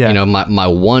 I got Yeah. my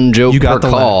one joke You per got the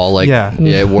call. laugh. Like Yeah.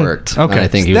 it worked. Okay, And I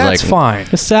think he was that's like, fine.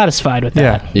 Was satisfied with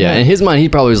Yeah. that. Yeah, in his mind, he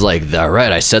probably was like, "All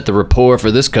right, I set the rapport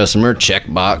for this customer.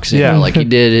 Check box." You Yeah. know, like he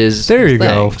did his. There his you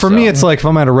go. thing, For me, it's like if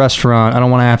I'm at a restaurant, I don't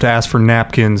want to have to ask for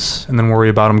napkins and then worry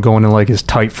about him going to like his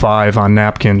type 5 on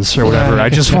napkins or whatever. I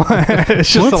just want.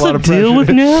 It's just What's a lot the of deal pressure. with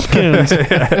napkins?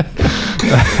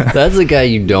 that's the guy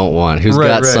you don't want, who's Right,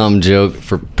 got right. some joke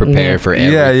for prepared for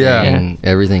Yeah, everything, yeah.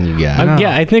 everything you got.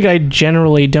 Yeah, I think I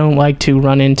generally don't like to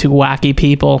run into wacky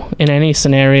people in any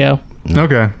scenario.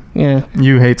 Okay, Yeah.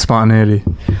 you hate spontaneity.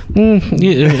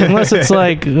 Yeah, unless it's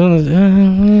like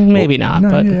maybe not,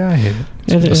 but yeah, I hate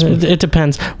it. it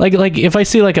depends. Like if I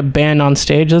see like a band on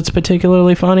stage that's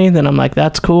particularly funny, then I'm like,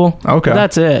 that's cool. Okay. But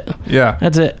that's it. Yeah.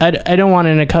 That's it. I don't want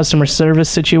it in a customer service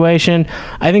situation.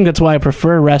 I think that's why I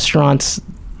prefer restaurants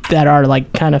that are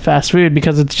like kind of fast food,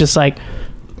 because it's just like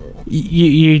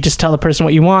you just tell the person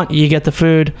what you want, you get the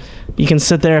food, you can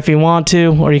sit there if you want to,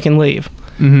 or you can leave.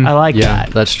 I like Yeah, that.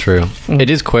 that's true.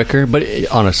 It is quicker, but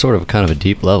on a sort of kind of a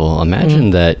deep level. Imagine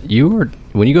that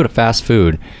when you go to fast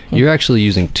food, you're actually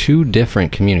using two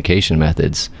different communication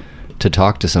methods to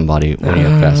talk to somebody when you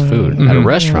have fast food. At a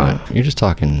restaurant, you're just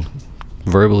talking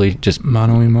verbally, just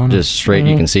Mono y mono. just straight.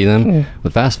 You can see them.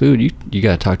 With fast food, you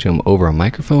got to talk to them over a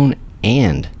microphone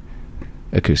and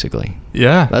acoustically.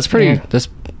 Yeah. That's pretty. Yeah.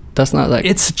 That's not like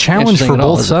It's a challenge interesting for at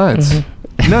all, both is it? sides.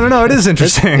 No, it is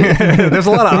interesting. There's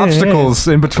a lot of obstacles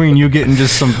in between you getting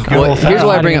just some good Well, old here's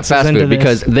why I bring up audiences fast into food, this.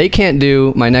 because they can't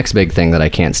do my next big thing that I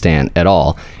can't stand at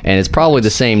all, and it's probably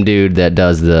the same dude that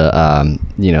does the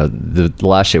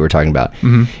last shit we're talking about.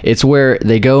 It's where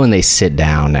they go and they sit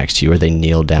down next to you, or they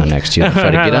kneel down next to you and try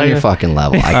to get on your fucking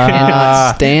level. I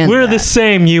cannot stand. We're that. the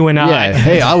same, you and I. Yeah,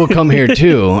 hey, I would come here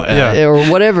too, Yeah. or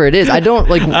whatever it is. I don't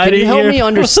like. Can you didn't help hear- me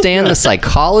understand the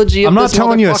psychology of I'm not this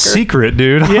telling you a motherfucker? secret,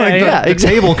 dude. Yeah, the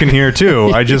table can hear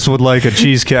too. I just would like a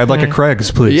cheesecake. I'd like a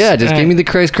Craig's, please. Yeah, just give me the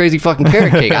crazy fucking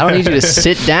carrot cake. I don't need you to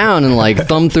sit down and like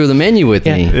thumb through the menu with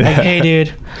Yeah. me. Like, hey,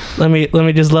 dude, let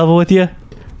me just level with you.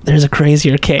 there's a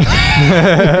crazier cake,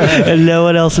 and no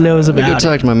one else knows Go about it.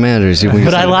 talk to my manager. See if we can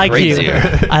But I find like crazier.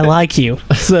 you. I like you.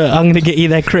 So I'm gonna get you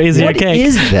that crazier What cake.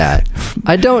 is that?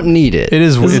 I don't need it. It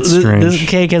is. It's strange. This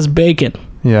cake has bacon.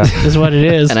 Yeah. Is what it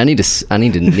is. And I need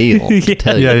to kneel to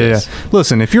tell you Yeah. this.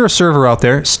 Listen, if you're a server out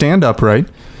there, stand upright.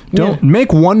 Don't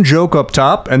make one joke up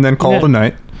top and then call it a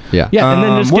night. Yeah. Yeah, and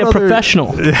then just what get other-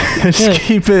 professional. Just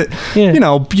keep it. Yeah. You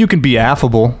know, you can be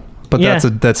affable, but Yeah.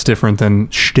 that's different than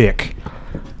shtick.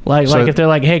 Like if they're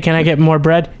like, "Hey, can I get more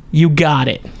bread?" You got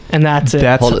it, and that's it.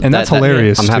 That's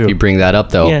hilarious. I'm happy too. you bring that up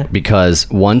though, Yeah. because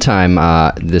one time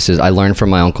I learned from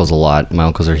my uncles a lot. My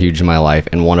uncles are huge in my life,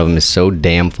 and one of them is so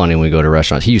damn funny when we go to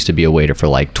restaurants. He used to be a waiter for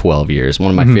like 12 years.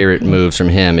 One of my favorite moves from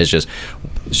him is just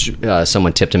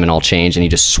someone tipped him in all change, and he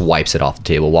just swipes it off the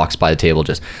table, walks by the table,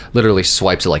 just literally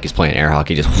swipes it like he's playing air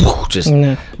hockey, just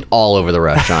all over the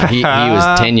restaurant. He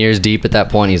was 10 years deep at that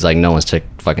point. He's like, no one's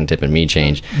fucking tipping me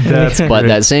change. That's But great.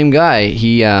 that same guy,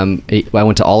 I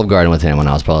went to Olive Garden with him when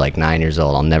I was probably like 9 years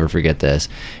old. I'll never forget this.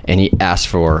 And he asked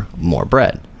for more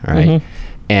bread, right?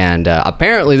 And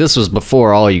apparently this was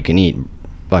before all you can eat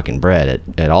fucking bread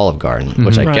at Olive Garden,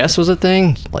 which I Right. guess was a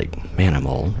thing. Like, man, I'm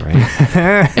old,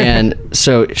 right? And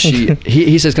so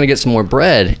he says, can I get some more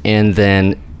bread? And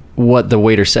then what the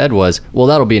waiter said was, well,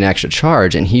 that'll be an extra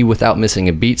charge. And he, without missing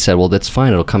a beat, said, well, that's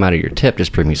fine. It'll come out of your tip.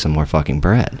 Just bring me some more fucking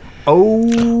bread.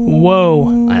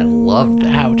 Whoa. I loved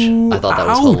that. Ouch. I thought that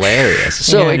was hilarious.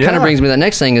 So Yeah. it kind of brings me to the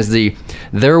next thing is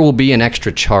there will be an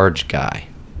extra charge guy.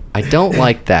 I don't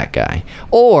like that guy.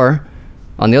 Or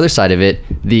on the other side of it,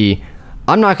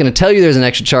 I'm not going to tell you there's an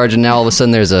extra charge, and now all of a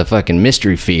sudden there's a fucking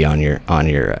mystery fee on your.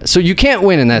 So you can't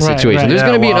win in that Right, situation. right. There's Yeah,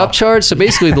 going to be an wow. upcharge. So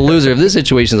basically, the loser of this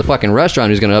situation is the fucking restaurant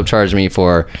who's going to upcharge me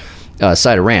for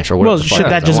side of ranch or whatever. Well, the fuck should it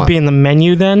that is I just want. be in the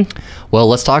menu then? Well,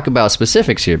 let's talk about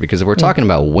specifics here, because if we're talking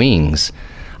about wings,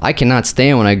 I cannot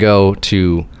stand when I go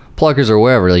to Pluckers or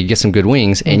wherever, like you get some good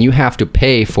wings, and you have to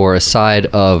pay for a side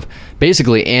of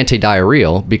basically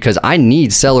anti-diarrheal, because I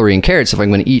need celery and carrots if I'm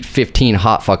going to eat 15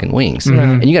 hot fucking wings,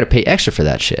 and you got to pay extra for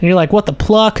that shit. And you're like, what the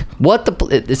pluck?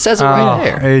 It says it right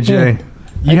there. AJ.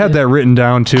 You had that written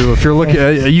down too. If you're looking,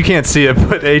 you can't see it,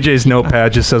 but AJ's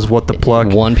notepad just says "what the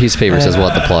plug." One piece of paper says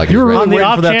what the plug. You were Right. really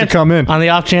waiting for that to come in. On the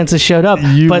off chance it showed up.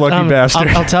 You lucky bastard.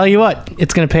 I'll tell you what,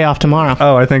 it's going to pay off tomorrow.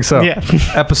 Oh, I think so. Yeah.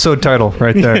 Episode title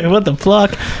right there. What the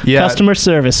pluck? Yeah. Customer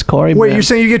service, Cory Wait, Brim. you're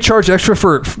saying you get charged extra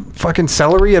for fucking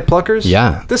celery at Pluckers?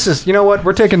 Yeah. This is, you know what?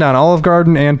 We're taking down Olive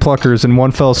Garden and Pluckers in one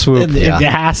fell swoop. It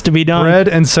has to be done. Bread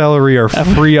and celery are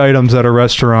free items at a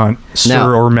restaurant, sir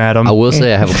Now, or madam. I will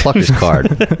say I have a Pluckers card.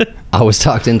 I was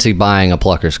talked into buying a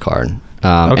Pluckers card.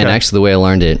 And actually the way I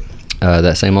learned it,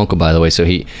 that same uncle, by the way, so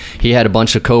he had a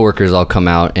bunch of coworkers all come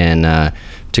out and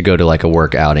to go to like a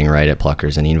work outing right at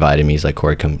Pluckers, and he invited me. He's like,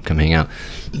 Cory, come hang out.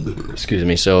 Excuse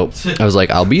me. So I was like,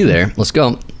 I'll be there. Let's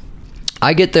go.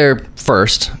 I get there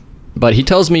first, but he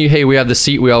tells me, hey, we have the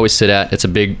seat we always sit at. It's a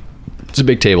big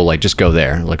table. Like, just go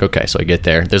there. I'm like, okay. So I get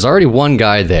there. There's already one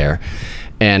guy there.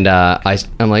 And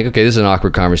I'm like, okay, this is an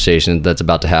awkward conversation that's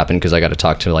about to happen, because I got to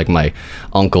talk to like my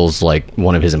uncle's, like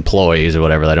one of his employees or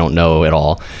whatever that I don't know at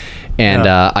all. And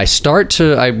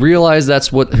I realize that's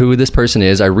who this person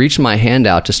is. I reach my hand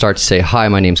out to start to say, hi,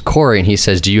 my name's Cory. And he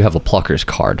says, do you have a Pluckers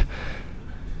card?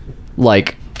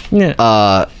 Like,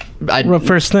 Yeah.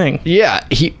 First thing. yeah,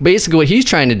 basically what he's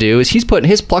trying to do is he's putting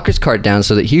his Pluckers card down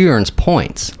so that he earns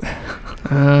points.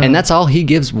 And that's all he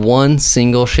gives one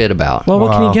single shit about. Well,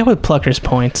 what can you get with Pluckers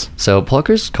points? So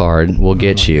Pluckers card will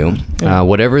get you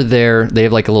whatever they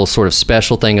have, like a little sort of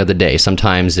special thing of the day.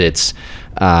 Sometimes it's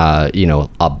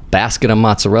a basket of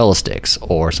mozzarella sticks,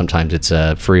 or sometimes it's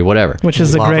a free whatever. Which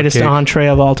is the Lava greatest cake. entree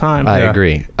of all time. I Yeah.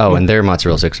 agree. Oh, and their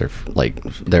mozzarella sticks are like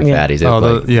they're Yeah. fatties. They're Oh,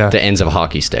 like the ends of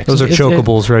hockey sticks. Those are It's-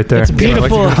 chokables right there. it's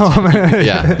beautiful.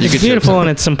 yeah, you It's could beautiful in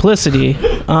its simplicity.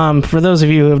 For those of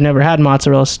you who have never had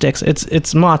mozzarella sticks,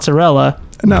 it's mozzarella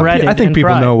No, breaded I think and people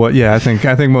fried. know what. Yeah, I think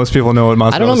most people know what I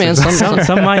mozzarella don't know, man. sticks are.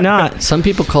 Some might not. Some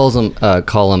people call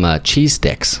them cheese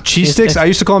sticks. Cheese sticks. I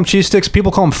used to call them cheese sticks.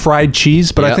 People call them fried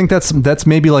cheese, but I Yep. think that's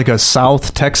maybe like a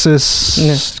South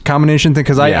Texas combination thing,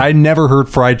 because Yeah. I never heard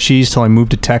fried cheese till I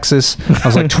moved to Texas. I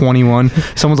was like 21.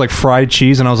 Someone's like fried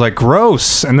cheese, and I was like,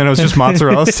 gross. And then it was just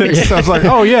mozzarella sticks. I was like,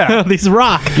 oh yeah, These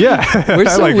rock. yeah. We're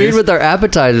I so like weird these. with our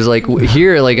appetizers. Like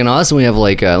here, like in Austin, we have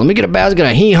like, let me get a basket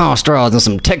of hee-haw straws and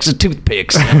some Texas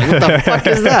toothpicks. I'm like, what the fuck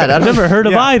is that? I've Never heard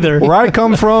of Yeah. either. Where I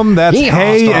come from, that's Yeehaw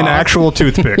hay straw. and actual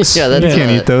toothpicks. Yeah, that's you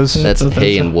can't eat those. That's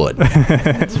hay and wood.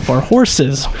 For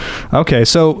horses. Okay,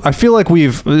 so I feel like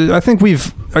I think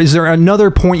we've is there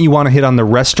another point you want to hit on the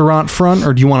restaurant front,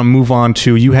 or do you want to move on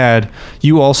to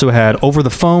you also had over the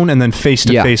phone and then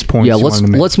face-to-face points? Yeah,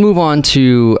 let's move on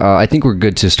to I think we're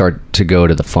good to start to go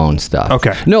to the phone stuff.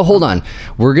 Okay. No, hold on.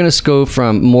 We're going to go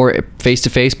from more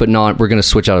face-to-face, but we're going to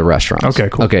switch out of restaurants. Okay,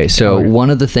 cool. Okay, so one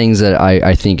of the things that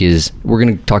I think is, we're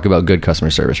going to talk about good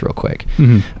customer service real quick.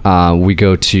 We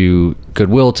go to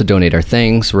Goodwill to donate our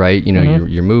things, right? You know,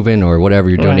 you're moving or whatever,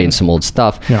 you're donating some old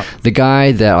stuff. Yeah. The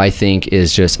guy that I think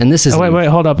is just, and this is... wait,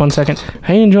 hold up 1 second.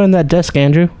 How you enjoying that desk,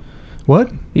 Andrew?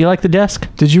 What? You like the desk?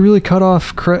 Did you really cut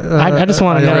off Craig? I just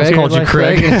want to know. I called you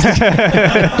Craig.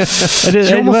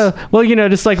 Well, you know,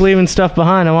 just like leaving stuff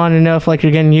behind, I wanted to know if like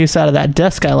you're getting use out of that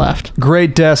desk I left.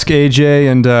 Great desk,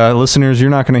 AJ, and listeners, you're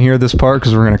not going to hear this part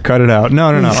because we're going to cut it out.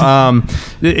 No.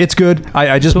 It's good.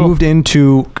 I just moved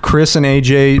into Chris and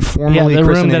AJ, formerly the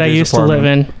Chris room and that I AJ's used apartment. to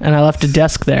live in, and I left a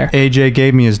desk there. AJ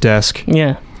gave me his desk.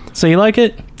 Yeah. So you like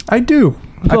it? I do.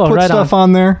 Cool, I put right stuff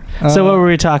on there. So what were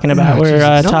we talking about?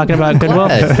 We're talking about Goodwill.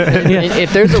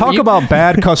 If there's Talk about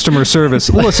bad customer service.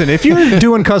 Listen, if you're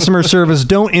doing customer service,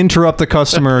 don't interrupt the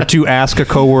customer to ask a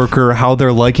coworker how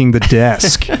they're liking the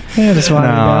desk. Yeah, just wanted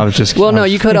to know. I was just. Well, no,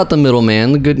 you cut out the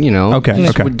middleman. The good, you know. Okay,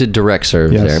 okay. We did direct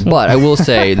service Yes. there, but I will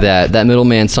say that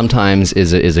middleman sometimes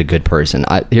is a good person.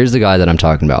 Here's the guy that I'm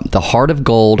talking about: the heart of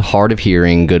gold, hard of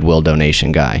hearing, Goodwill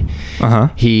donation guy.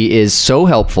 He is so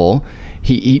helpful.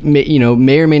 He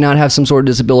may or may not have some sort of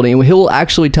disability, and he'll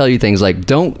actually tell you things like,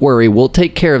 "Don't worry, we'll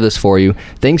take care of this for you.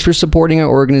 Thanks for supporting our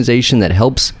organization that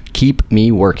helps keep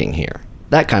me working here."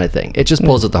 That kind of thing. It just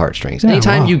pulls at the heartstrings.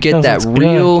 Anytime you get that That's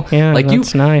real, good. Yeah, like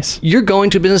that's nice. you're going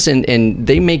to a business and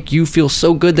they make you feel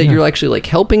so good that you're actually like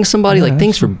helping somebody. Like,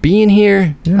 thanks for being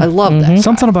here. I love that.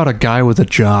 Something about a guy with a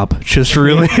job just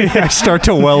really I start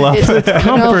to well up.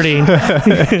 Comforting.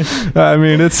 I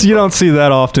mean, you don't see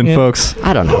that often, folks.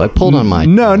 I don't know. I pulled on my.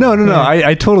 No.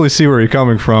 I totally see where you're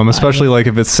coming from, especially like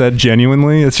if it's said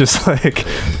genuinely. It's just like,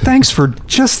 thanks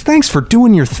for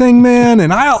doing your thing, man,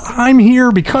 and I'm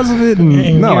here because of it. And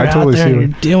And no, you're I out totally there see and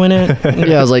it. you're doing it.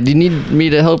 Yeah, I was like, do you need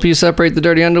me to help you separate the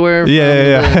dirty underwear?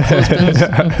 Yeah.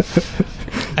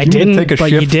 I You didn't, take a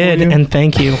but you shift did, for you? and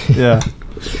thank you. Yeah.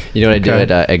 You know what I do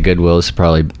Okay. at Goodwill is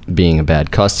probably being a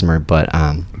bad customer, but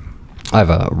I have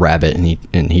a rabbit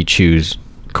and he chews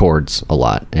cords a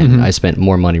lot, and I spent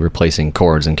more money replacing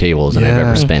cords and cables than I've Yeah.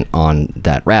 ever spent on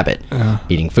that rabbit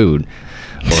eating food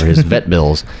or his vet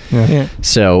bills. Yeah.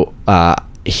 So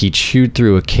he chewed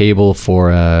through a cable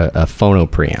for a phono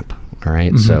preamp. All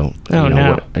right, so Oh,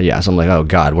 no. so I'm like, oh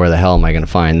God, where the hell am I going to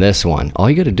find this one? All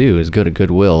you got to do is go to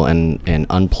Goodwill and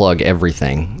unplug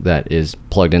everything that is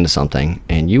plugged into something,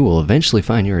 and you will eventually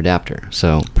find your adapter.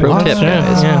 So pro tip,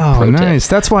 guys. Yeah. Oh, Pro tip. nice.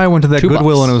 That's why I went to that $2.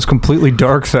 Goodwill and it was completely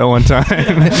dark that one time.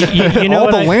 You know all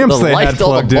what the lamps The they lights, had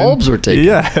all the plugged bulbs in. were taken.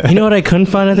 Yeah. You know what I couldn't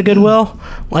find at the Goodwill?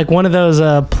 Like one of those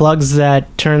plugs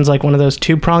that turns like one of those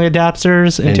 2-prong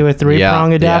adapters into a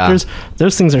 3-prong adapters.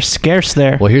 Those things are scarce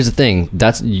there. Well, here's the thing.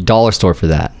 That's dollar store for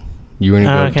that. You're going to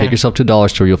go Okay. take yourself to a dollar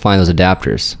store. You'll find those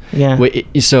adapters. Yeah.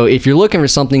 So if you're looking for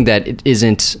something that it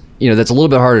isn't, that's a little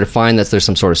bit harder to find, there's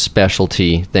some sort of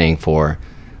specialty thing for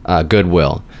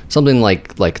Goodwill. Something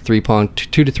like 3-prong,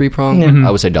 2 to 3-prong,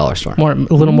 I would say dollar store. A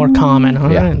little more common.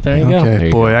 All Yeah. right, there you go. Okay, There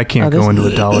you boy, go. I can't this- go into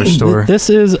a dollar store. This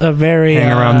is a very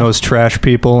Hang around those trash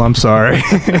people. I'm sorry.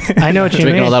 I know what you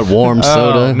Drinking mean. all that warm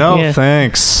soda. Oh, no, Yeah.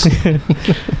 thanks.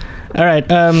 All right.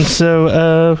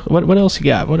 So what else you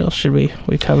got? What else should we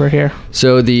cover here?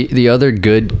 So the other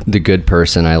good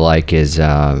person I like is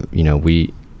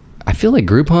I feel like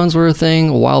Groupons were a thing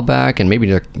a while back, and maybe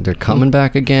they're coming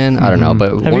back again. I don't know,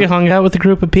 but Have you hung out with a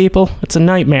group of people? It's a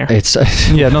nightmare. it's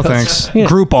Yeah, no thanks. Yeah.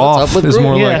 Group What's off up with is group?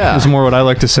 more Yeah. is more what I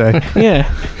like to say.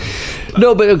 Yeah.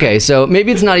 no, but okay. So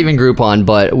maybe it's not even Groupon,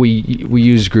 but we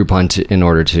use Groupon in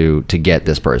order to get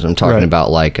this person. I'm talking Right. about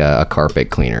like a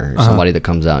carpet cleaner, or somebody that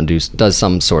comes out and does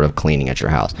some sort of cleaning at your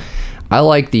house. I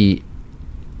like the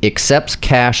accepts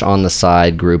cash on the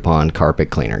side Groupon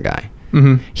carpet cleaner guy.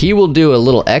 He will do a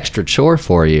little extra chore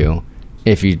for you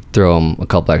if you throw him a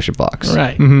couple extra bucks.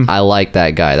 Right. I like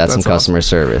that guy. That's some customer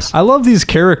service. I love these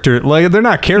characters. Like, they're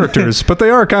not characters, but they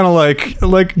are kind of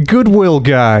like Goodwill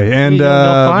guy and You'll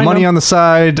find money them. on the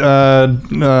side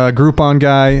Groupon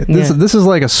guy. This is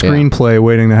like a screenplay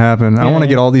waiting to happen. I want to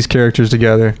get all these characters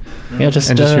together Yeah. Just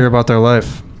and just hear about their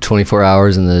life. 24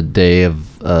 hours in the day of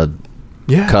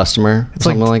Yeah. customer, It's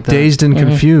something like that. dazed and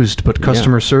confused, but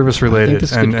customer service related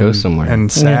this and could go somewhere. and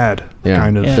sad, Yeah.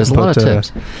 kind of. Yeah. There's a lot of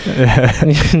tips.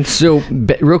 So,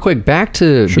 real quick, back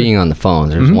to being on the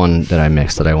phones. There's one that I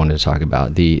mixed that I wanted to talk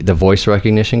about. The voice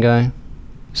recognition guy.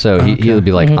 So he would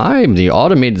be like, "I'm the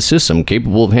automated system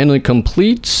capable of handling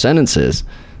complete sentences."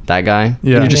 that guy.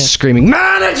 Yeah. And you're just screaming,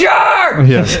 manager!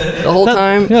 Yeah. The whole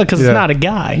time. Yeah, because Yeah. it's not a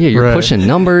guy. Yeah, you're Right. pushing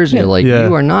numbers, and you're like, Yeah.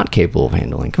 you are not capable of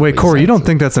handling Wait, complete Corey, you don't sentences.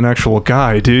 think that's an actual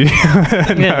guy, do you?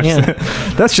 Yeah, yeah.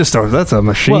 That's a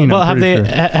machine. Well, I'm have pretty they?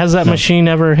 sure. Has that machine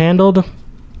ever handled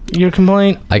your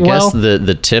complaint? I guess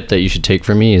the tip that you should take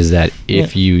from me is that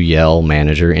if you yell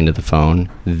manager into the phone,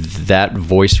 that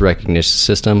voice recognition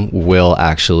system will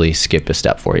actually skip a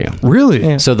step for you. Really?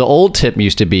 Yeah. So the old tip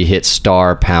used to be hit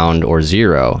star, pound, or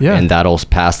 0, Yeah. and that'll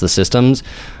pass the systems.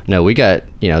 No, they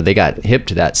got hip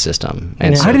to that system.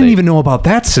 And Yeah. so I didn't even know about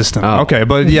that system. Oh. Okay,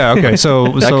 but yeah, okay. So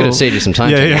That could have saved you some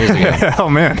time 10 years ago. Oh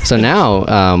man. So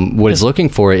now, what it's looking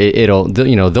for,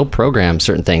 they'll program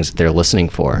certain things that they're listening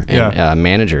for, and Yeah.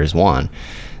 manager is one.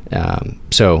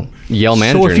 So yell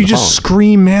manager. So if in you the just phone.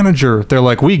 scream manager, they're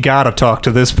like, we gotta talk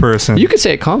to this person. You could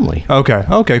say it calmly. Okay.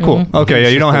 Okay. Cool. Mm-hmm. Okay. Yeah.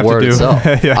 You don't The have to word do. itself.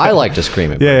 Yeah. I like to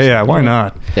scream it. Yeah. Yeah. Why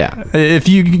not? Yeah. If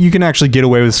you can actually get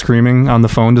away with screaming on the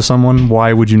phone to someone,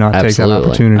 why would you not take that Absolutely.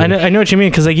 opportunity? I know what you mean,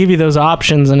 because they give you those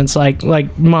options, and it's like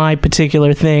my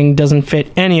particular thing doesn't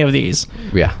fit any of these.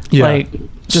 Yeah. Yeah. Like,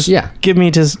 just Yeah. give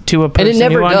me to a person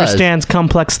never who does. understands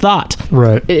complex thought.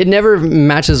 Right. It never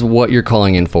matches what you're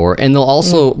calling in for. And they'll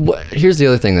also, here's the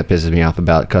other thing that pisses me off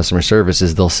about customer service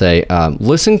is they'll say,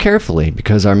 listen carefully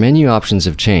because our menu options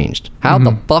have changed. How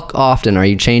the fuck often are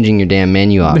you changing your damn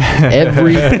menu options?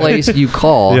 Every place you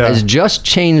call Yeah. has just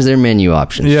changed their menu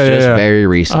options Yeah, just yeah. very Oh,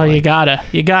 recently. you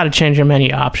gotta change your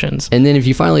menu options. And then if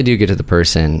you finally do get to the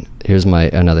person, here's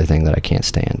another thing that I can't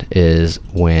stand is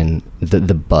when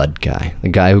the bud guy, the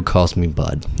guy who calls me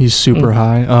bud. He's super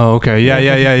high. Oh, okay. Yeah.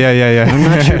 I'm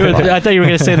not sure. I thought you were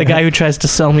gonna say the guy who tries to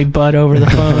sell me bud over the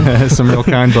phone. Some real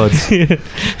kind buds.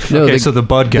 No, Okay, so the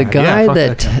bud guy. The guy Yeah, fuck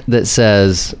that guy. that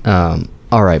says,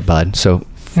 all right, bud, so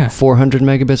Yeah. 400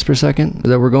 megabits per second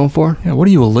that we're going for? Yeah, what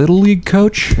are you, a little league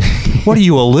coach? What are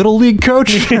you, a little league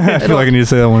coach? I feel like I need to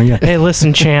say that one again. Hey,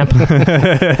 listen, champ.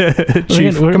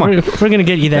 Chief, come on. We're gonna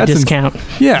get you that That's discount.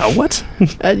 Yeah, what?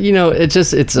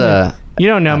 You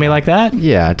don't know me like that.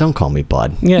 Yeah, don't call me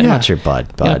bud. Yeah. I'm not your bud,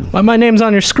 Yeah. bud. Well, my name's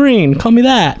on your screen. Call me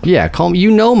that. Yeah, call me.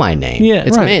 You know my name. Yeah,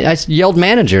 it's right. I yelled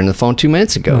manager in the phone 2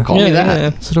 minutes ago. Call me Yeah, that.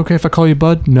 yeah. Is it okay if I call you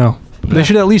bud? No. They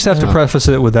should at least have to preface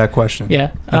it with that question.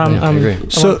 Yeah. Yeah, I agree.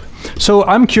 So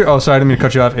I'm curious. Oh, sorry, I didn't mean to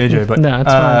cut you off, AJ. But No, it's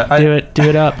fine. Do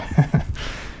it up.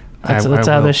 That's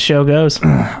I how will. this show goes.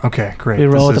 Okay, great. We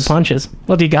roll This with is- the punches.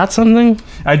 Well, do you got something?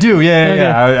 I do,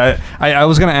 yeah. I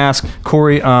was going to ask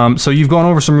Corey. So you've gone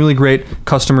over some really great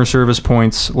customer service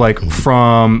points, like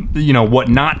from what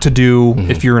not to do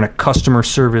if you're in a customer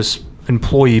service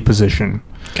employee position.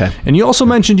 Okay. And you also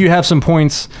mentioned you have some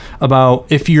points about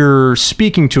if you're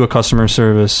speaking to a customer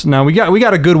service. Now we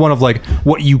got a good one of like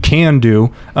what you can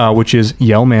do, which is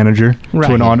yell manager. Right.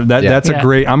 To an that's Yeah. a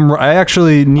great. I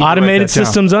actually need to write Automated that down.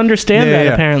 systems understand Yeah, that,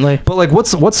 yeah. apparently. But like,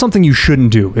 what's something you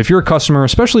shouldn't do if you're a customer,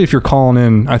 especially if you're calling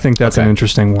in? I think that's an Okay.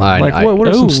 interesting one. I- What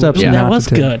are some Ooh, steps? yeah, not that was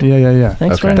to take? good. Yeah.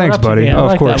 Thanks for Okay. Thanks, interrupting buddy. me. I Of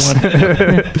like course.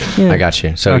 That one. Yeah. I got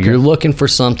you. So Okay. you're looking for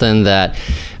something that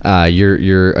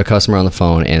you're a customer on the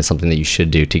phone, and it's something that you should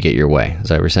do to get your way. Is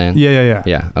that what we're saying? Yeah.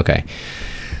 Yeah. Okay.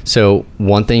 So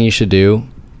one thing you should do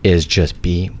is just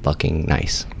be fucking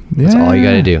nice. That's all you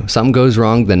got to do. Something goes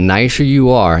wrong, the nicer you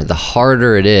are, the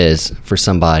harder it is for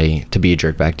somebody to be a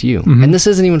jerk back to you. Mm-hmm. And this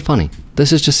isn't even funny.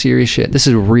 This is just serious shit. This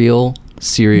is real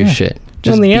serious Yeah. shit. Well,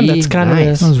 Just in the end, be that's kind of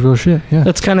nice. That was real shit. Yeah.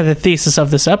 That's kind of the thesis of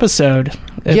this episode.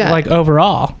 Yeah. Like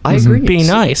overall, I agree. Be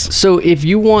nice. So if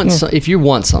you want if you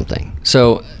want something,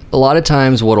 so a lot of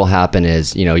times what'll happen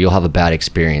is you'll have a bad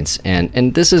experience,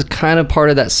 and this is kind of part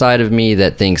of that side of me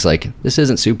that thinks like this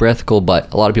isn't super ethical,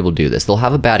 but a lot of people do this. They'll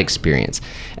have a bad experience,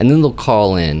 and then they'll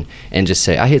call in and just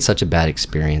say, "I had such a bad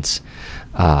experience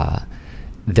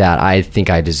that I think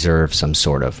I deserve some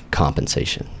sort of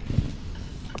compensation."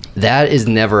 That is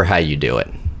never how you do it.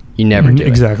 You never do it.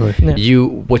 Exactly. Yeah.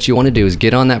 What you want to do is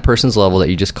get on that person's level that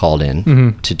you just called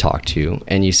in to talk to,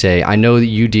 and you say, I know that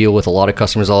you deal with a lot of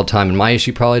customers all the time, and my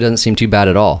issue probably doesn't seem too bad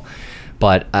at all,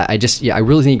 but I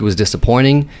really think it was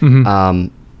disappointing.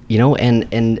 And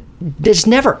just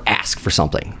never ask for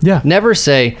something. Yeah. Never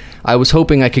say, I was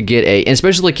hoping I could get and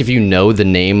especially like if you know the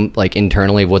name like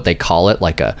internally of what they call it,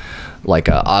 like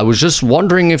I was just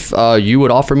wondering if you would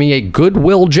offer me a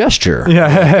goodwill gesture. Yeah.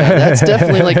 That's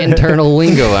definitely like internal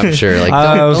lingo, I'm sure. Like,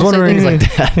 I was don't say wondering,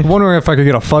 things like that. wondering if I could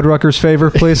get a Fuddruckers favor,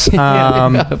 please.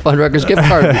 Fuddruckers gift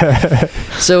card.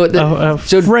 So,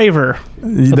 Fravor.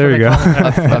 There you go.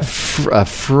 a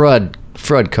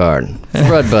Frud card,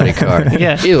 Frud buddy card.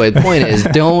 Yeah. Either way, the point is,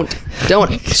 don't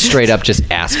straight up just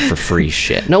ask for free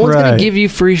shit. No one's Right. gonna give you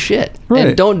free shit, Right.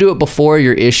 and don't do it before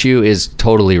your issue is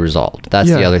totally resolved.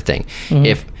 That's the Yeah. other thing.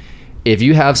 if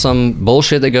you have some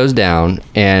bullshit that goes down,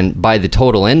 and by the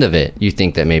total end of it, you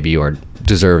think that maybe you are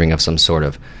deserving of some sort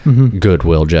of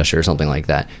goodwill gesture or something like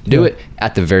that, do it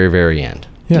at the very, very end.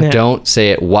 Yeah. Don't say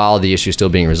it while the issue is still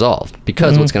being resolved,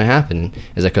 because what's going to happen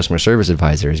is that customer service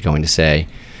advisor is going to say,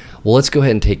 well, let's go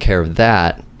ahead and take care of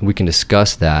that. We can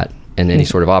discuss that and any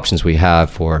sort of options we have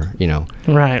for,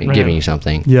 giving you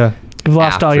something. Yeah. You've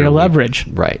lost all your leverage.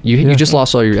 Right. You just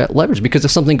lost all your leverage, because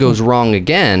if something goes wrong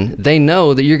again, they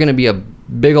know that you're going to be a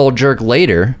big old jerk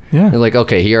later. Yeah. They're like,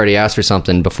 okay, he already asked for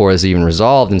something before it's even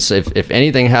resolved. And so if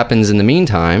anything happens in the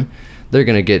meantime, they're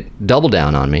going to get double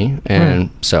down on me. And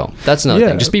so that's another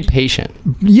thing. Just be patient.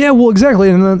 Yeah, well, exactly.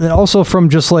 And then also from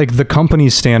just like the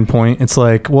company's standpoint, it's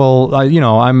like, well,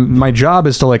 my job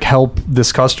is to like help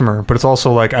this customer, but it's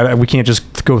also like, we can't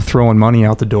just go throwing money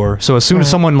out the door. So as soon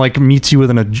as someone like meets you with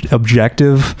an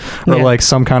objective or like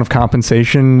some kind of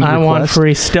compensation I want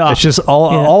free stuff. It's just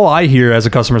all I hear as a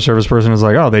customer service person is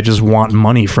like, oh, they just want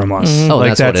money from us. Oh,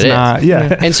 like, that's what it is.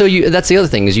 Yeah. And so that's the other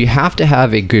thing, is you have to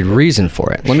have a good reason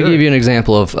for it. Let me give you an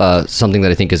example of something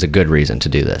that I think is a good reason to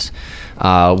do this.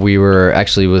 We were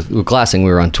actually with Glassing,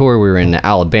 we were on tour. We were in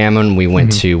Alabama, and we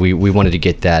went to we wanted to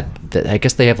get that. I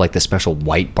guess they have like the special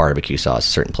white barbecue sauce at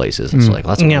certain places. And so like,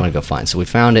 that's what I want to go find. So we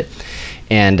found it,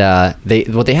 and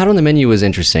what they had on the menu was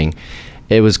interesting.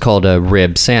 It was called a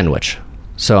rib sandwich.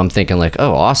 So I'm thinking like,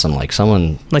 oh, awesome, like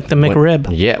someone like the McRib.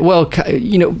 Yeah, well,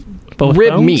 Both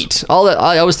rib bones? meat. All that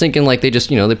I was thinking like they just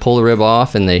they pull the rib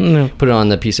off and they put it on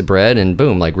the piece of bread and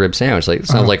boom, like rib sandwich. Like it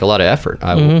sounds like a lot of effort.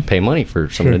 I will pay money for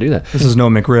someone to do that. This is no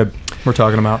McRib we're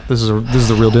talking about. This is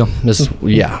the real deal.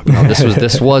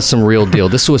 This was some real deal.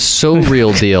 This was so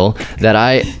real deal that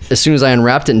as soon as I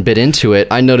unwrapped it and bit into it,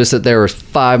 I noticed that there were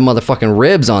 5 motherfucking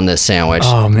ribs on this sandwich.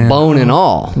 Oh, man. Bone and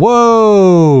all.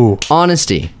 Whoa.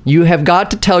 Honesty. You have got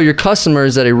to tell your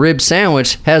customers that a rib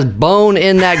sandwich has bone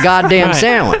in that goddamn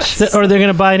sandwich. Or they're going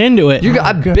to bite into it.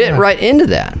 I bit right into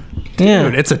that.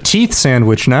 Dude, it's a teeth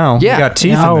sandwich now. Yeah. You got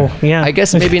teeth in there. Yeah. I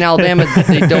guess maybe in Alabama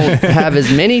they don't have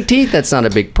as many teeth. That's not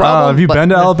a big problem. Have you been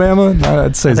to Alabama?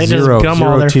 I'd say They just zero gum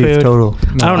all their teeth food. total.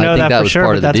 I don't know I think that for was sure,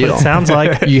 part but of the that's what deal. it sounds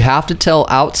like. You have to tell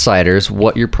outsiders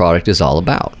what your product is all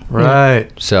about.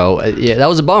 Right. So that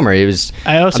was a bummer. It was.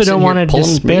 I also don't want to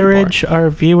disparage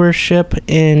our viewership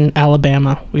in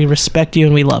Alabama. We respect you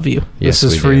and we love you. Yes, This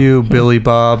is we for do. you, Billy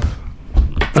Bob.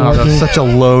 Oh, that's such a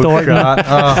low Thornton. shot.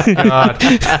 Oh, God.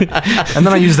 And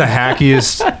then I use the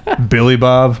hackiest Billy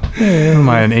Bob. What am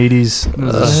I, an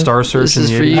 80s? Star Search this in is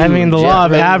the for 80s? you. I mean, the Jeff, law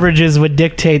of right? averages would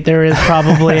dictate there is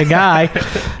probably a guy.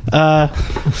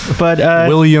 But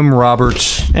William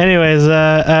Roberts. anyways,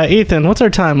 Ethan, what's our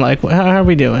time like? How are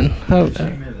we doing?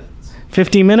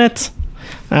 50 minutes?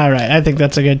 All right. I think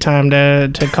that's a good time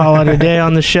to call it a day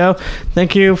on the show.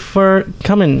 Thank you for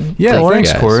coming. Yeah, Thank you,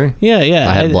 thanks, guys. Corey. Yeah.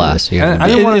 I had a blast. You guys I were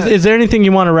didn't great. wanna- Is there anything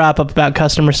you want to wrap up about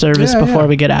customer service before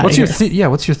we get out what's of your here?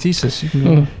 what's your thesis? You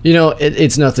can go.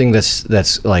 It's nothing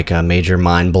that's like a major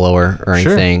mind blower or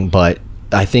Sure. anything, but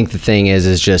I think the thing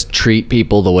is just treat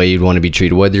people the way you'd want to be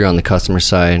treated, whether you're on the customer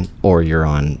side or you're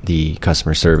on the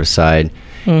customer service side.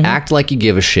 Act like you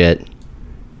give a shit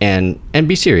and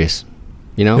be serious,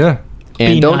 Yeah.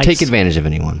 and Be don't nice. take advantage of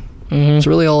anyone. That's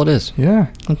really all it is. Yeah.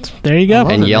 There you go.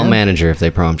 And it, yell man. manager if they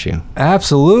prompt you.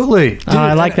 Absolutely. Dude,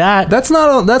 I like that. That's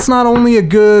not only a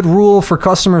good rule for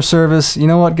customer service. You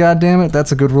know what? God damn it,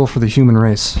 that's a good rule for the human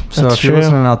race. So That's if you're true.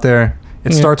 listening out there,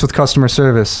 it starts with customer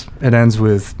service. It ends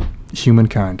with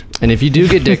humankind. And if you do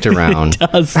get dicked around,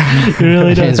 does. It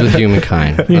really it ends does. with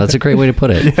humankind. That's a great way to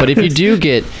put it. But if you do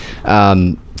get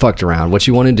fucked around, what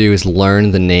you want to do is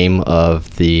learn the name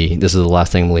of this is the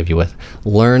last thing I'm going to leave you with.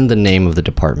 Learn the name of the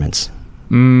departments.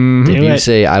 Mm-hmm. If Do you it.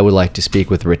 say, I would like to speak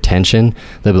with retention,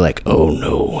 they'll be like, oh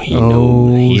no,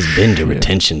 he's been to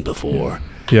retention before.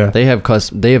 Yeah. They have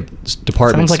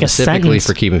departments like a specifically sentence.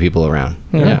 for keeping people around.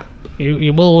 Yeah.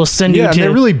 We'll send you Yeah, to and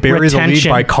they really bury the lead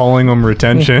retention. by calling them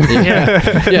retention.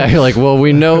 Yeah, you're like, well,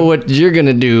 we know what you're going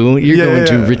to do. You're going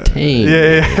to retain.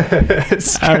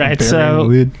 All right, Burying the so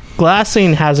lead.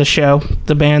 Glassing has a show,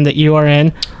 the band that you are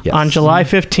in, Yes. on July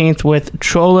 15th with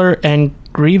Troller and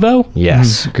Grivo,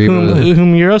 Yes.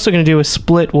 whom you're also going to do a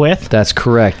split with. That's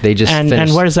correct. They just And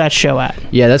finished. where's that show at?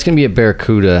 Yeah, that's going to be at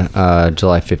Barracuda,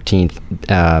 July 15th.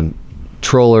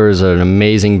 Troller is an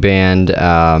amazing band.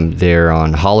 They're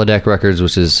on Holodeck Records,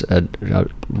 which is a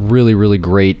really, really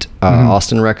great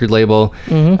Austin record label.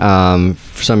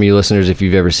 For some of you listeners, if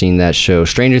you've ever seen that show,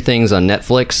 Stranger Things on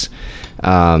Netflix,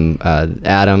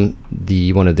 Adam,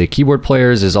 one of the keyboard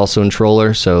players, is also in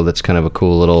Troller, so that's kind of a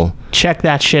cool little check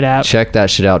that shit out. Check that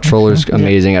shit out. Troller's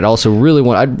amazing. I'd also really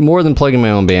want, I'd more than plug in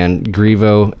my own band,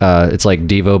 Grievo. It's like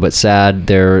Devo, but sad.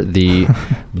 They're the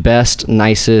best,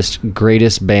 nicest,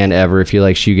 greatest band ever. If you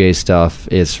like shoegaze stuff,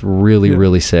 it's really,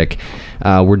 really sick.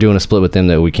 We're doing a split with them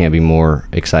that we can't be more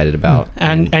excited about.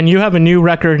 And you have a new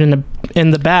record in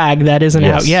the bag that isn't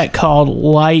out yet called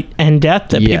Light and Death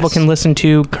that people can listen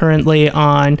to currently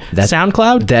on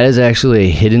SoundCloud. That is actually a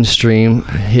hidden stream,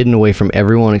 hidden away from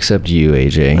everyone except you,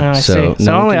 AJ. So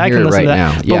only I can listen to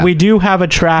that. But we do have a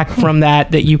track from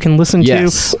that you can listen to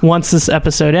once this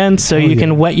episode ends, so you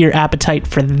can whet your appetite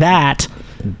for that.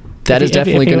 That is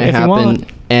definitely going to happen.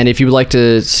 And if you would like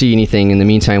to see anything, in the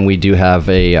meantime, we do have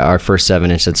our first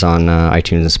 7-inch that's on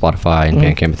iTunes and Spotify and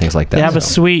Bandcamp and things like that. They have a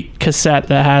sweet cassette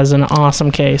that has an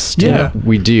awesome case, too. Yeah,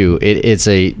 we do. It's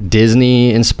a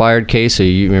Disney-inspired case, so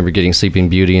you remember getting Sleeping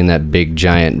Beauty in that big,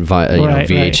 giant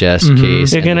VHS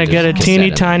case. You're going to get a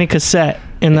teeny tiny cassette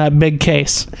in that big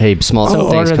case. Hey, small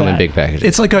things come in big packages.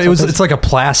 It's like it's like a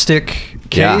plastic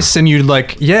case, and you'd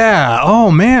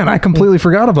oh man, I completely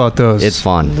forgot about those. It's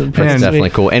fun. It's definitely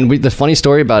cool. And the funny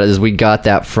story about it is we got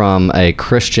that from a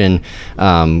Christian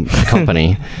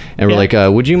company, and we're like,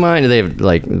 would you mind? They have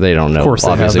they don't know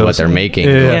obviously what they're making.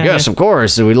 Like, yes, of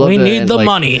course. We need the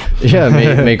money. Yeah,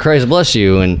 may Christ bless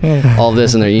you, and all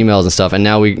this in their emails and stuff. And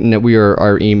now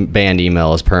our band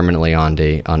email is permanently on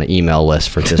an email list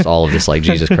for just all of this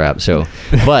Jesus crap. So,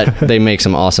 but they make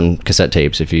some awesome cassette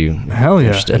tapes if you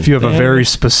if you have a very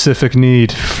specific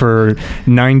need for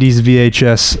 90s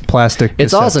VHS plastic.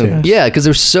 It's awesome. Tapes. Yeah, because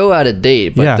they're so out of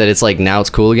date, but that it's now it's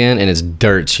cool again, and it's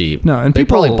dirt cheap. No, and they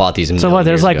people probably bought these. So what?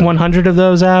 There's 100 of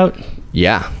those out.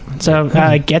 Yeah. So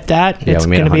get that. Yeah, it's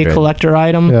going to be a collector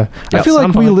item. Yeah. I feel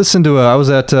like we listened to I was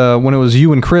at when it was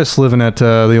you and Chris living at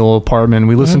the old apartment.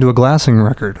 We listened to a Glassing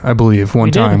record, I believe,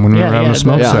 one time when we were having a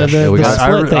smoke session.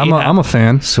 I'm a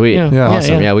fan. Sweet. Yeah.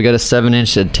 Awesome. Yeah, we got a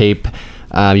 7-inch tape.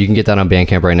 You can get that on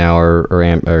Bandcamp right now, or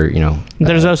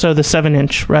There's also the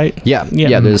 7-inch, right? Yeah.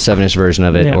 There's a 7-inch version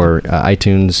of it, or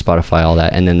iTunes, Spotify, all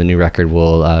that, and then the new record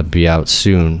will be out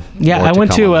soon. Yeah, I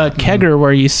went to Kegger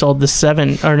where you sold the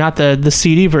the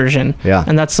CD version. Yeah,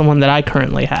 and that's the one that I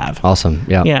currently have. Awesome.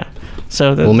 Yeah. Yeah.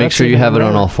 So we'll make sure you have it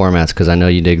on all formats because I know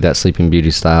you dig that Sleeping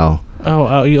Beauty style.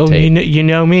 You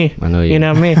know me. I know you. You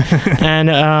know me. And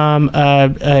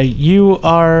you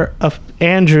are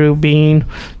Andrew being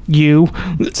you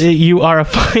are a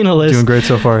finalist. Doing great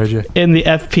so far, AJ. In the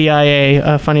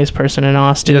FPIA Funniest Person in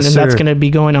Austin. Yes, and that's going to be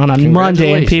going on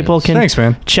Monday, and people can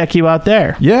check you out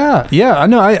there. Yeah. I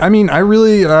know. I mean, I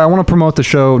really want to promote the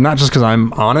show, not just because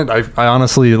I'm on it. I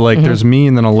honestly, there's me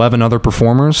and then 11 other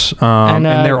performers, and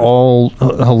they're all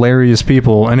hilarious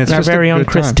people. And it's our just very own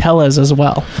Chris Tellez as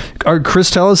well. Our Chris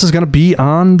Tellez is going to be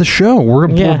on the show. We're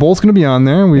both going to be on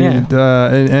there.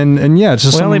 It's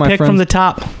just we only pick from the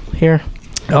top here.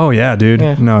 Oh yeah, dude.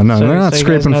 Yeah. No, they're not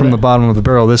scraping from the bottom of the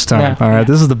barrel this time. Yeah, all right,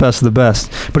 this is the best of the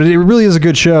best. But it really is a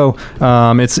good show.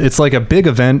 It's like a big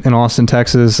event in Austin,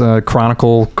 Texas.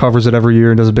 Chronicle covers it every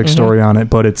year and does a big story on it.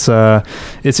 But it's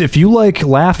if you like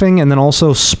laughing and then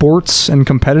also sports and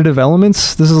competitive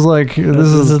elements, this is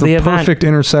the perfect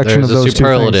intersection of those two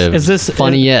things. Is this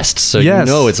funniest? So you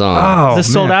know it's on. Oh, is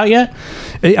this sold out yet?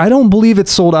 I don't believe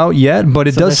it's sold out yet, but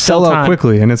it does sell out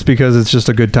quickly, and it's because it's just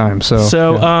a good time.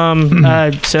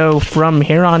 So from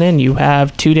here on in, you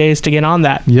have 2 days to get on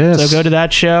that. Yes. So go to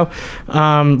that show.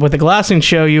 With the Glassing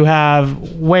show, you have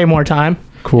way more time.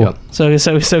 Cool. Yep.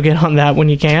 So get on that when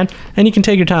you can, and you can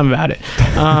take your time about it.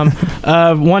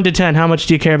 1 to 10, how much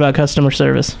do you care about customer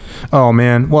service? Oh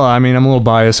man, well, I mean, I'm a little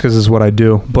biased because it's what I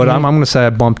do, but I'm going to say I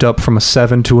bumped up from a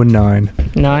 7 to a 9.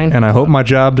 9. And I hope my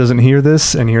job doesn't hear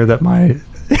this and hear that my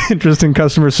interest in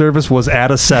customer service was at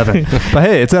a 7. But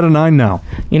hey, it's at a 9 now.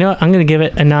 You know what? I'm going to give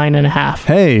it a 9.5.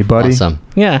 Hey, buddy. Awesome.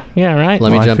 Yeah, right.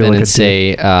 Let me jump in and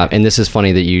say, and this is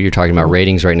funny that you're talking about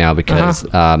ratings right now because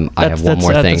I have one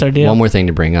more thing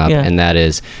to bring up, and that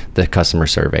is the customer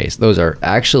surveys. Those are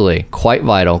actually quite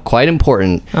vital, quite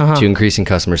important to increasing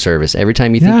customer service. Every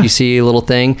time you think you see a little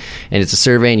thing and it's a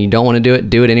survey and you don't want to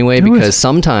do it anyway, because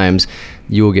sometimes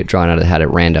you will get drawn out of the hat at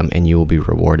random and you will be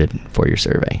rewarded for your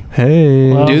survey.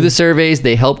 Hey. Do the surveys.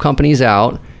 They help companies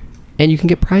out. And you can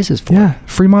get prizes for it.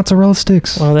 Free mozzarella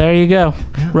sticks. Well, there you go.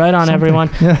 Right on, everyone.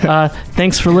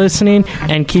 Thanks for listening,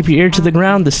 and keep your ear to the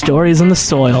ground. The story's in the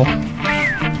soil.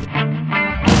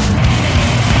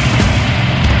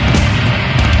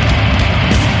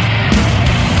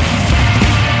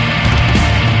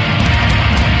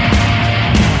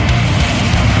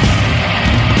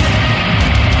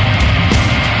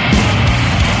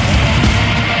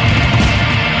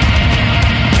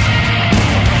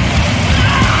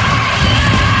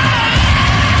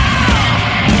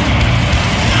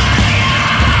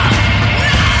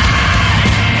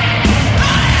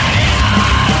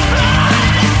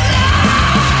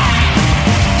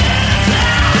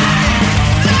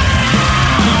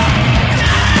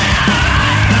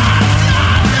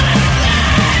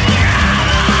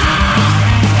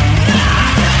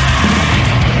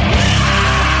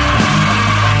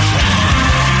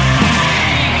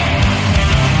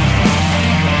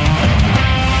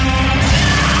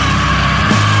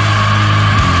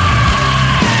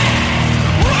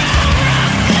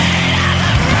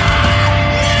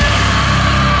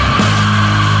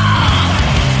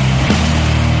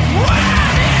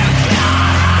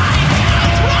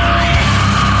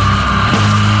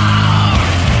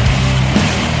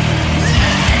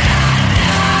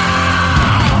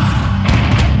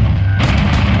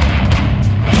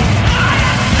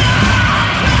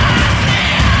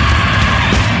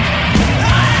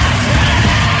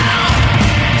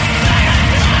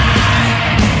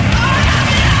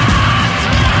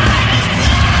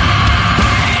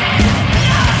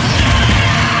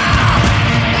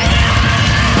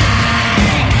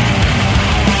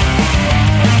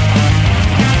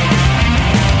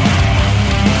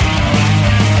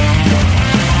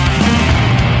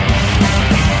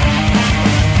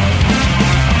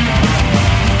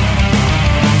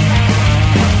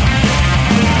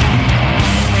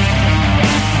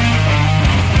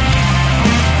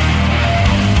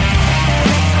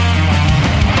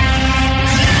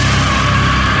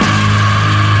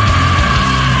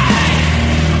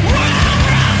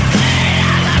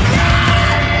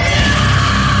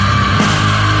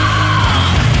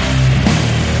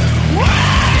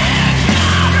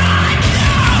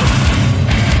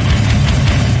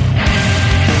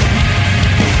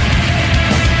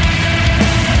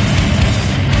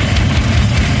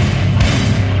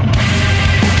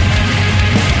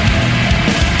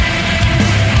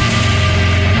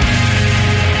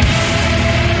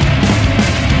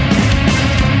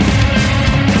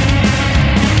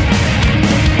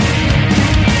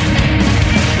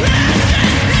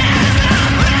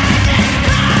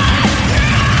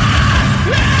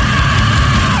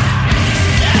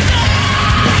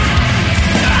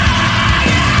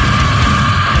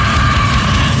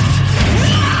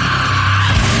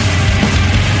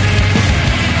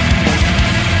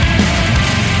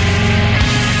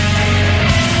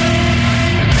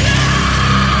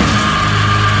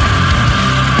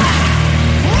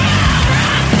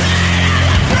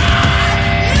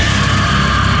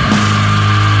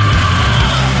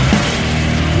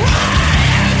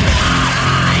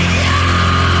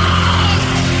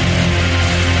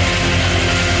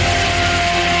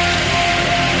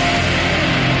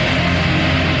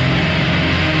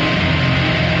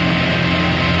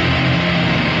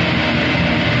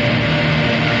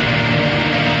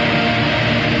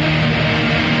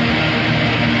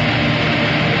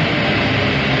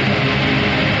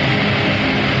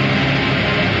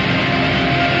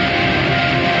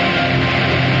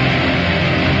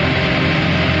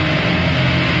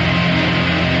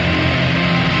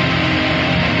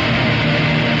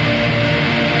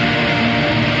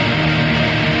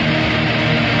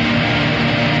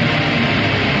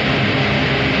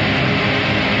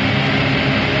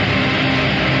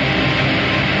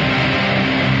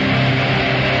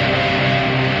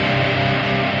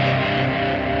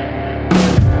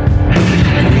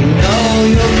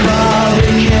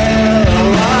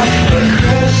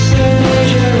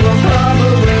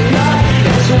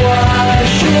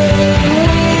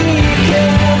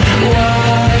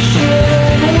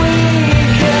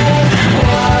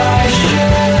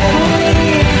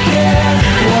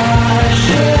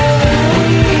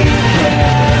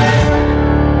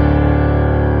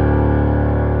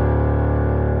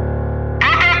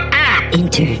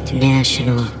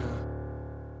 International.